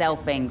buy and sell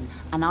things,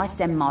 and I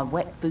send my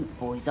wet boot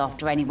boys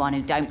after anyone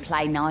who don't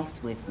play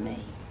nice with me.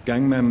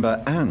 Gang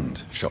member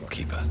and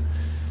shopkeeper.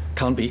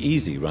 Can't be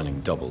easy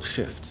running double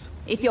shifts.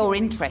 If you're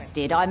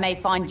interested, I may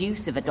find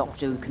use of a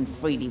doctor who can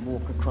freely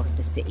walk across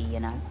the city,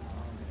 you know.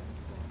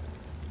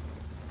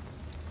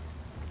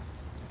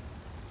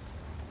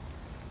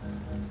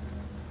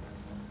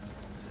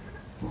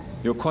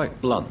 You're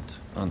quite blunt,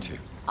 aren't you?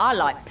 I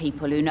like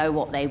people who know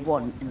what they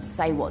want and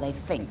say what they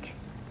think.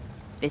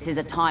 This is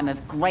a time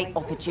of great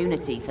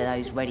opportunity for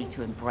those ready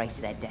to embrace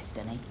their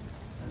destiny.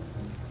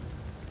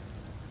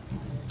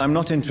 I'm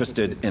not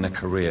interested in a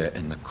career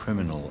in the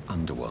criminal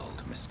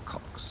underworld, Miss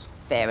Cox.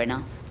 Fair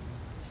enough.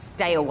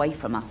 Stay away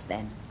from us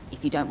then,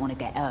 if you don't want to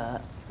get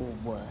hurt or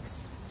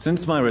worse.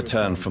 Since my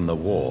return from the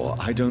war,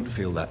 I don't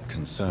feel that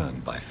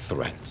concerned by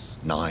threats,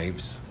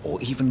 knives,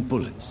 or even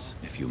bullets,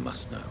 if you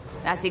must know.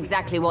 That's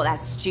exactly what that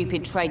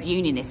stupid trade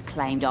unionist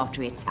claimed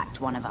after he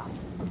attacked one of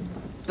us.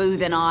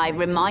 Booth and I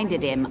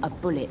reminded him a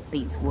bullet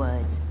beats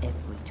words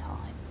every time.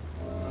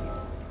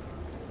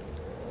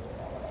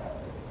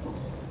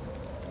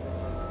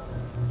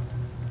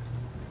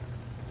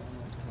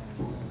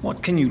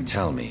 What can you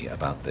tell me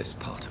about this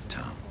part of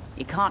town?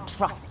 You can't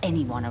trust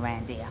anyone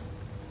around here.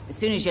 As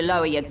soon as you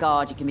lower your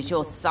guard, you can be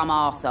sure some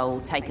arsehole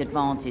will take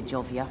advantage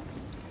of you.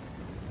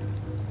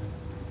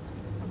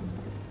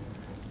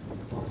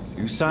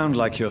 You sound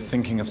like you're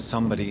thinking of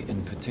somebody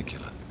in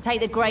particular.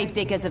 Take the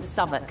gravediggers of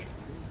Southwark.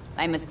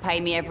 They must pay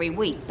me every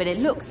week, but it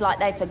looks like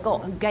they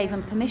forgot who gave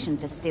them permission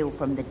to steal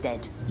from the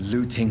dead.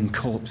 Looting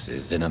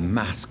corpses in a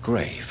mass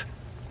grave.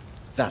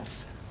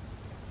 That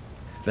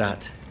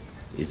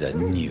is a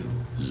new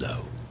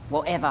low.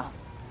 Whatever.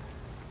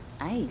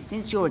 Hey,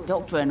 since you're a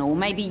doctor and all,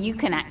 maybe you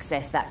can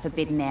access that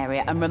forbidden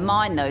area and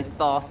remind those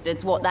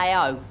bastards what they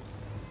owe.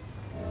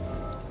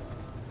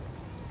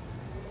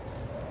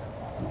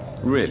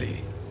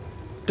 Really?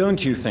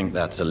 Don't you think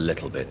that's a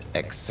little bit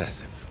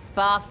excessive?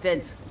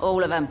 Bastards,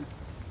 all of them.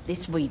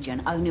 This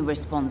region only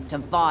responds to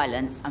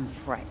violence and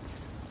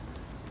threats.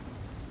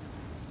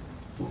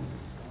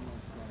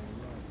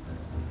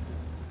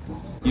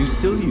 You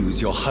still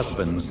use your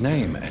husband's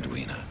name,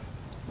 Edwina.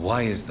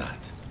 Why is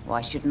that?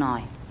 Why shouldn't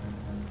I?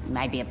 He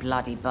may be a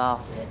bloody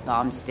bastard, but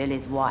I'm still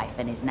his wife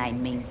and his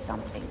name means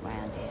something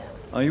round here.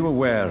 Are you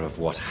aware of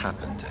what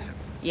happened to him?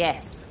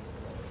 Yes.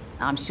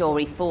 I'm sure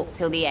he fought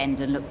till the end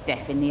and looked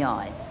death in the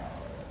eyes.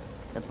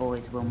 The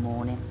boys will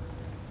mourn him.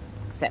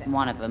 Except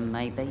one of them,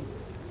 maybe.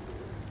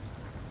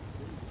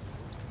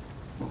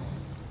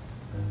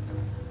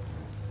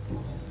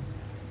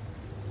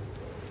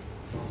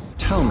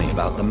 Tell me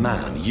about the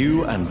man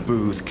you and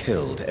Booth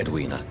killed,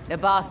 Edwina. The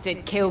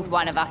bastard killed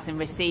one of us and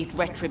received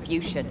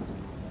retribution.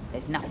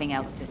 There's nothing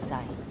else to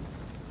say.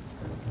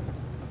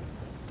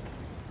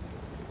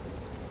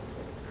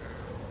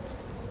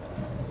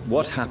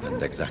 What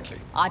happened exactly?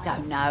 I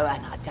don't know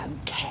and I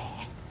don't care.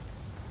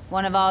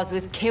 One of ours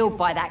was killed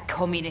by that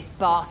communist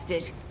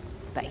bastard,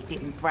 but he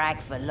didn't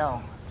brag for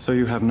long. So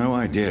you have no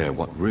idea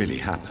what really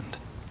happened,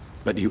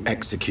 but you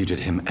executed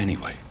him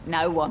anyway?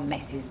 No one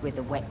messes with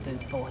the wet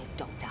boot boys,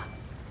 Doctor.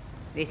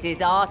 This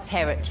is our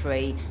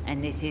territory,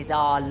 and this is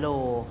our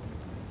law.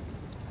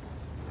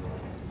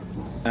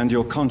 And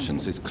your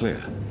conscience is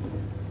clear.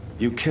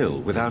 You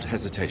kill without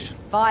hesitation.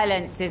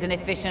 Violence is an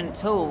efficient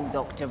tool,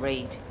 Dr.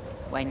 Reed,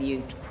 when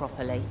used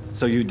properly.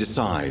 So you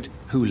decide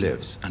who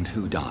lives and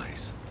who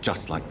dies,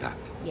 just like that?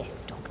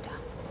 Yes, Doctor.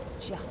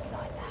 Just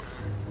like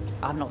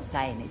that. I'm not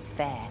saying it's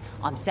fair.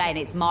 I'm saying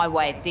it's my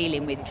way of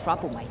dealing with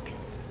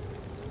troublemakers.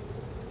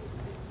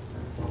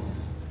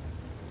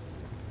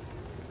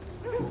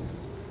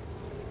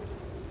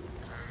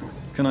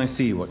 Can I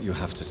see what you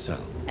have to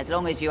sell? As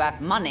long as you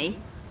have money,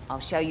 I'll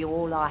show you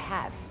all I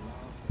have.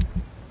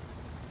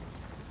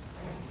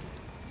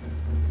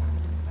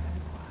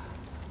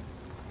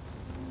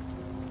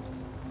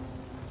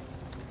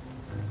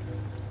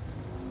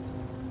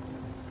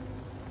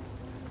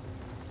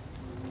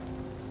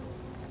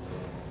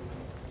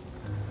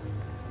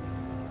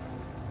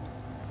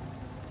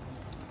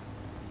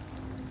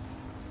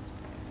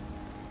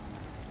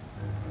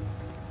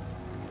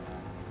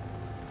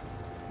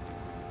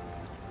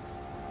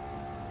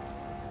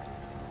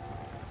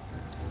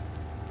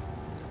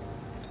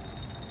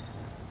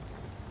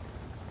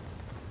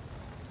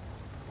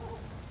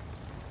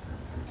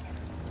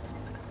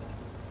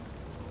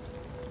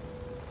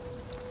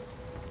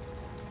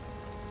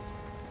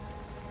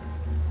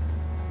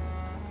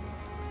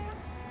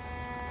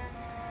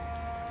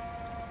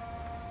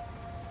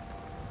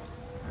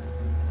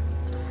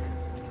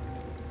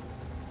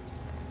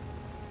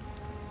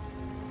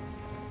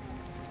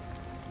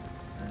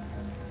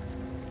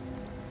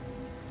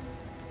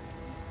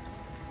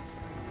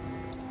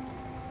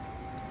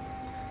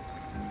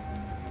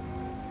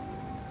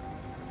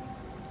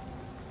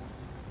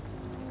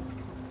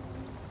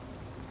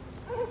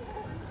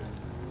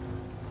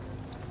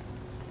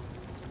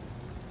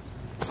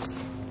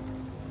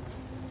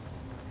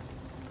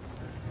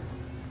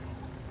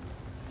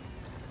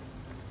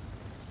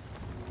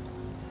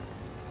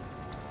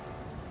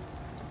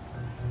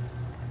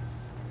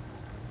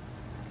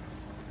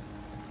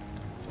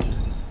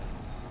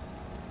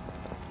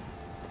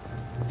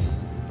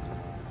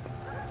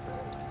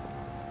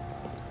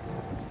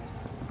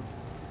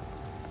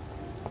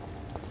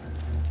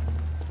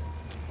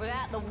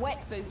 Without the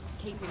wet boots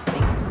keeping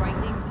things straight,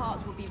 these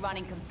parts would be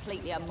running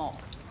completely amok.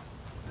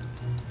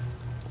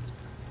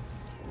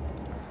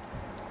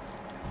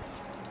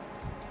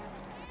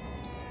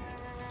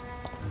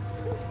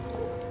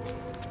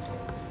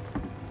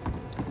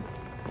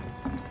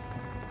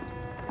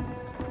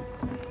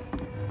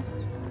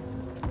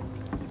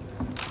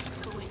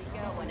 Foolish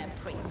girl and her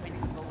pretty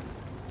principles.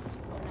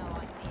 She's got no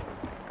idea.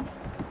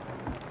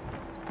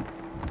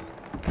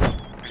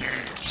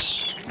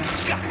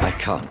 I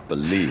can't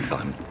believe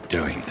I'm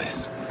doing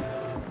this.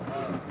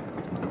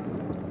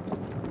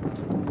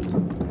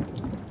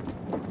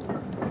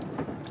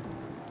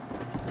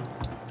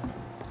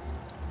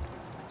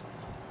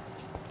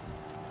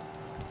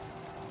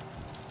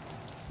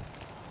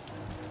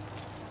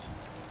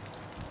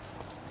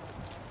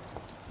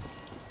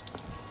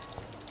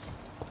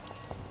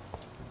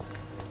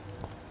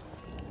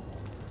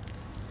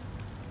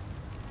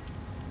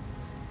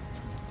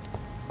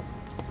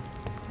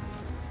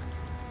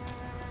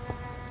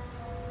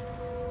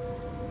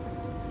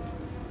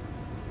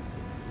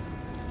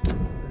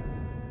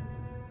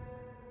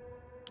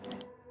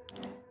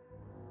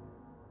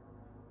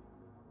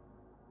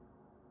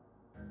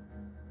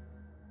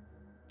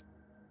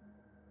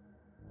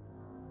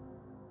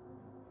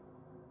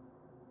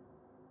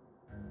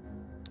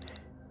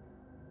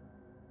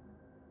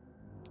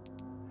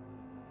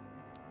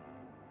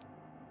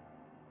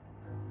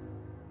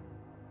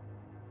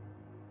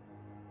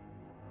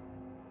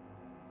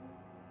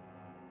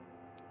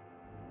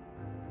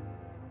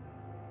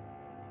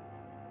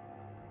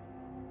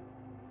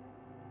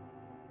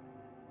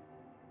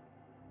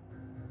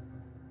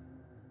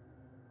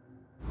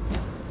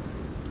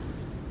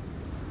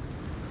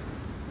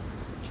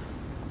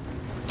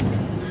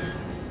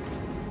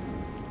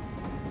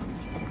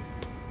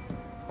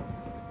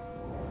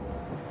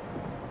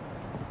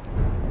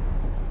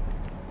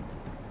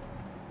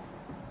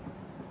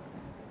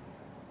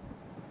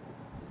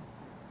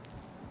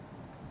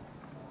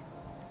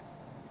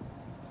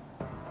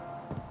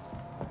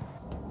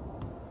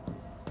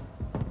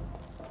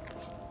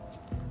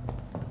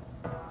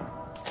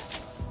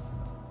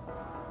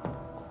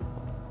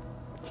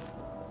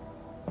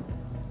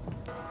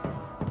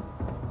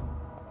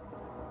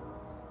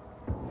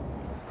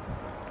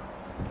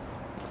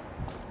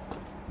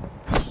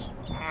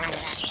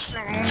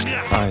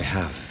 I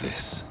have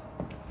this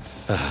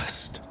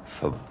thirst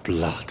for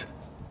blood.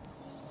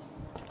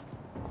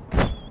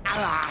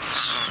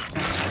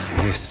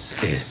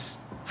 This is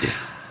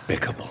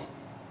despicable.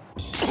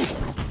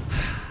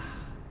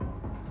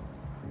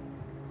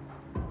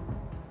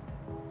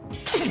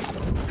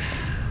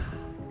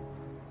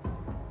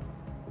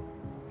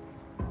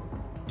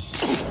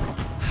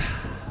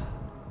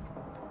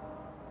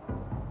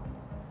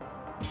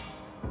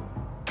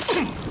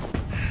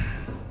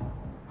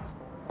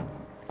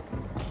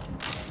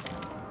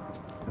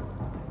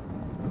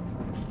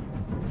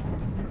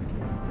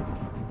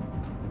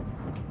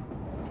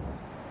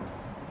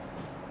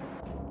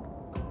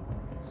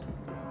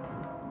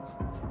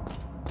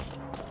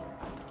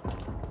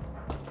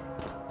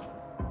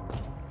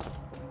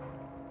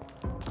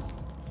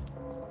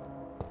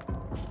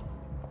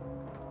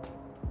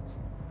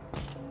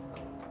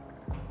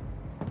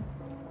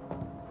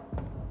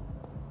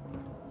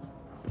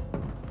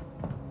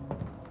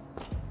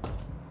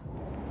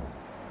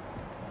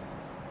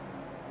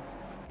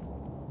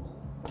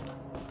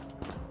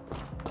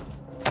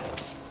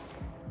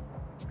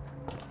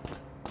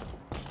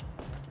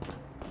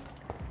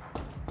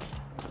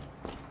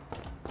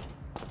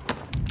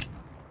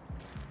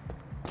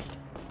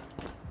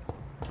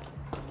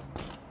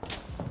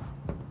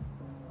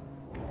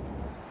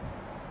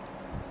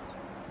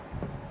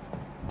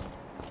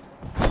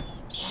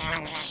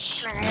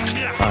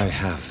 I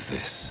have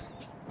this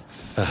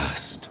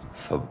thirst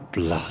for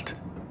blood.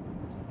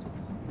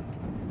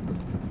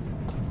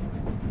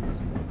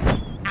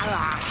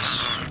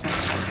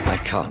 I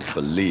can't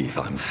believe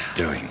I'm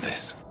doing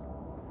this.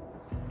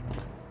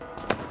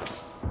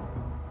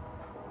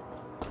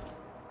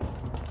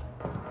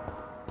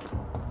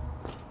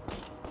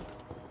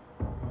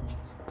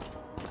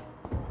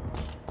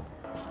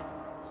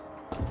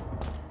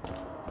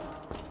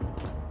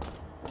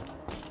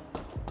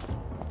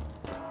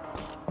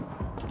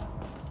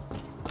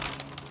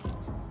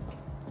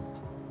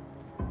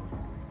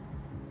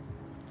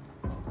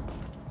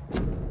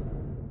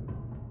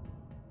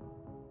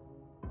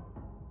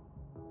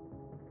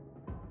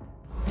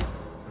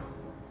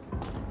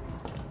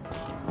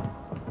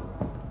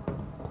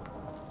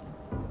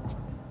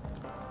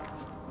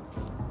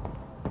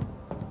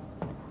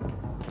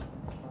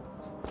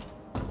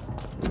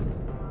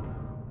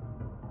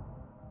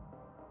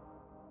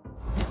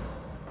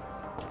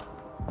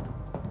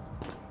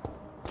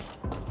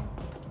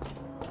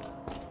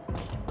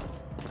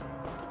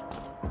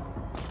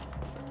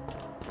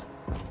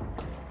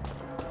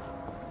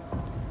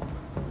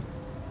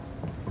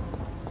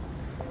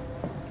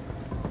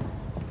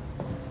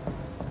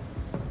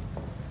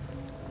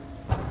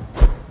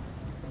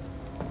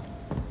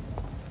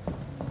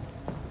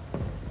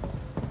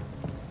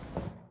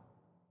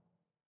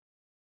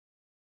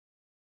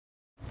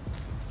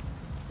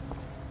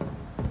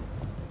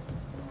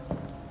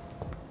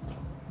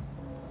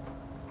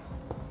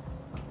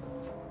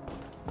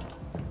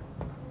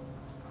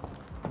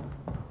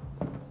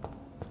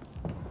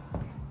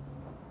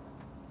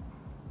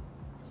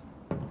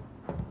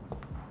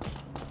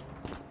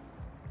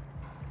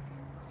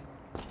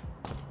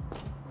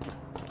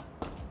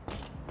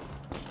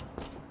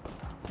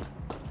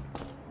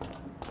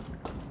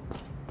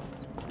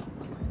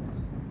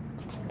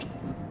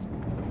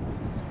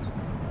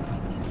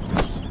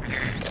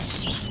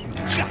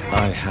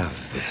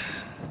 have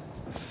this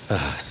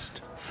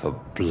thirst for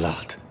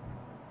blood.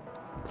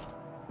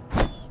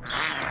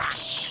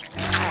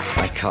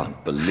 I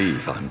can't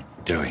believe I'm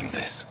doing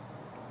this.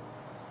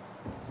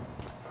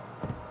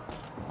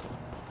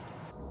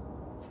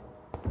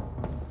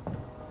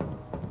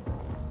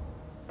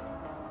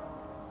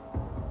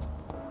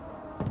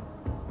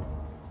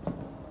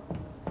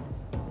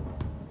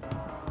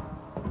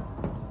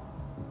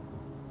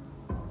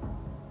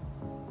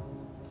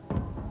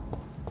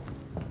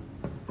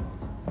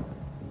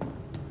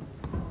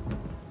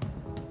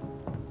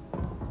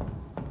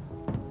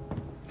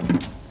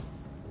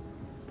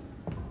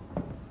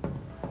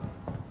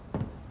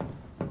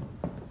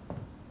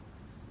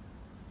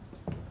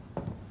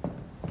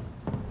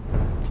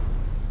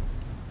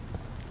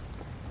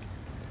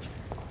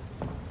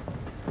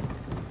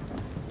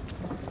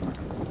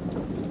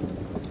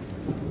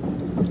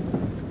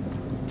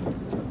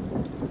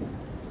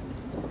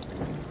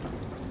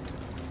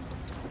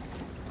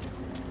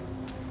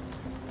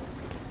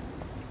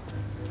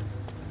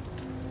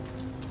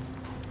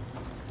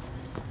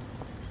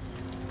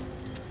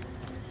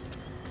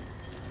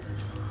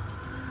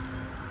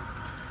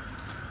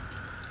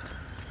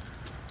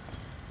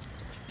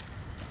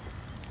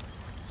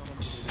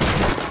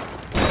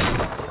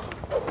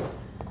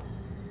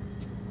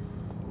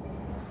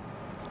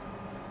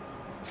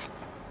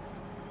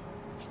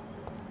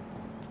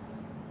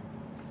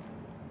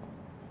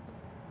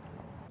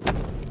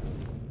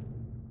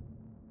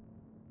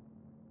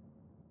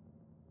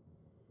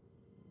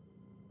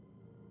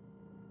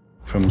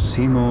 From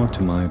Seymour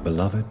to my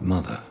beloved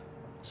mother,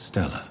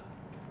 Stella.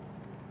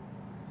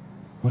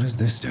 What is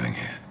this doing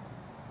here?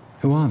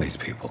 Who are these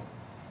people?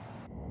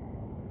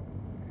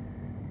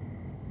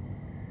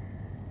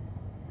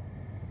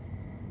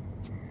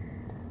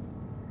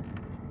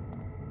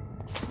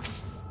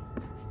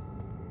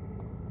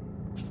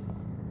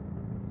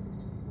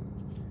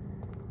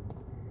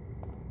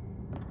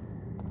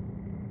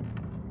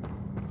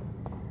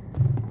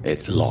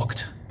 It's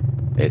locked.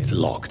 It's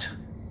locked.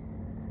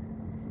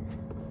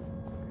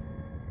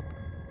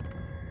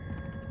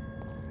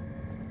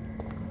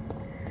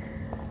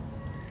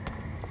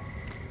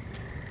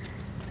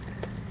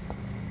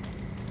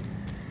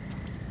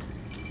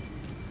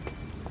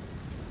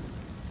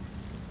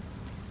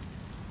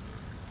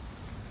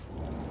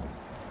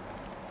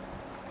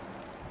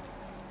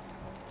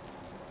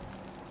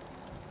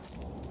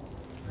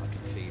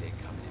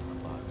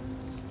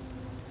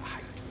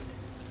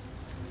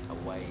 A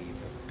wave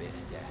of bitter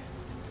death.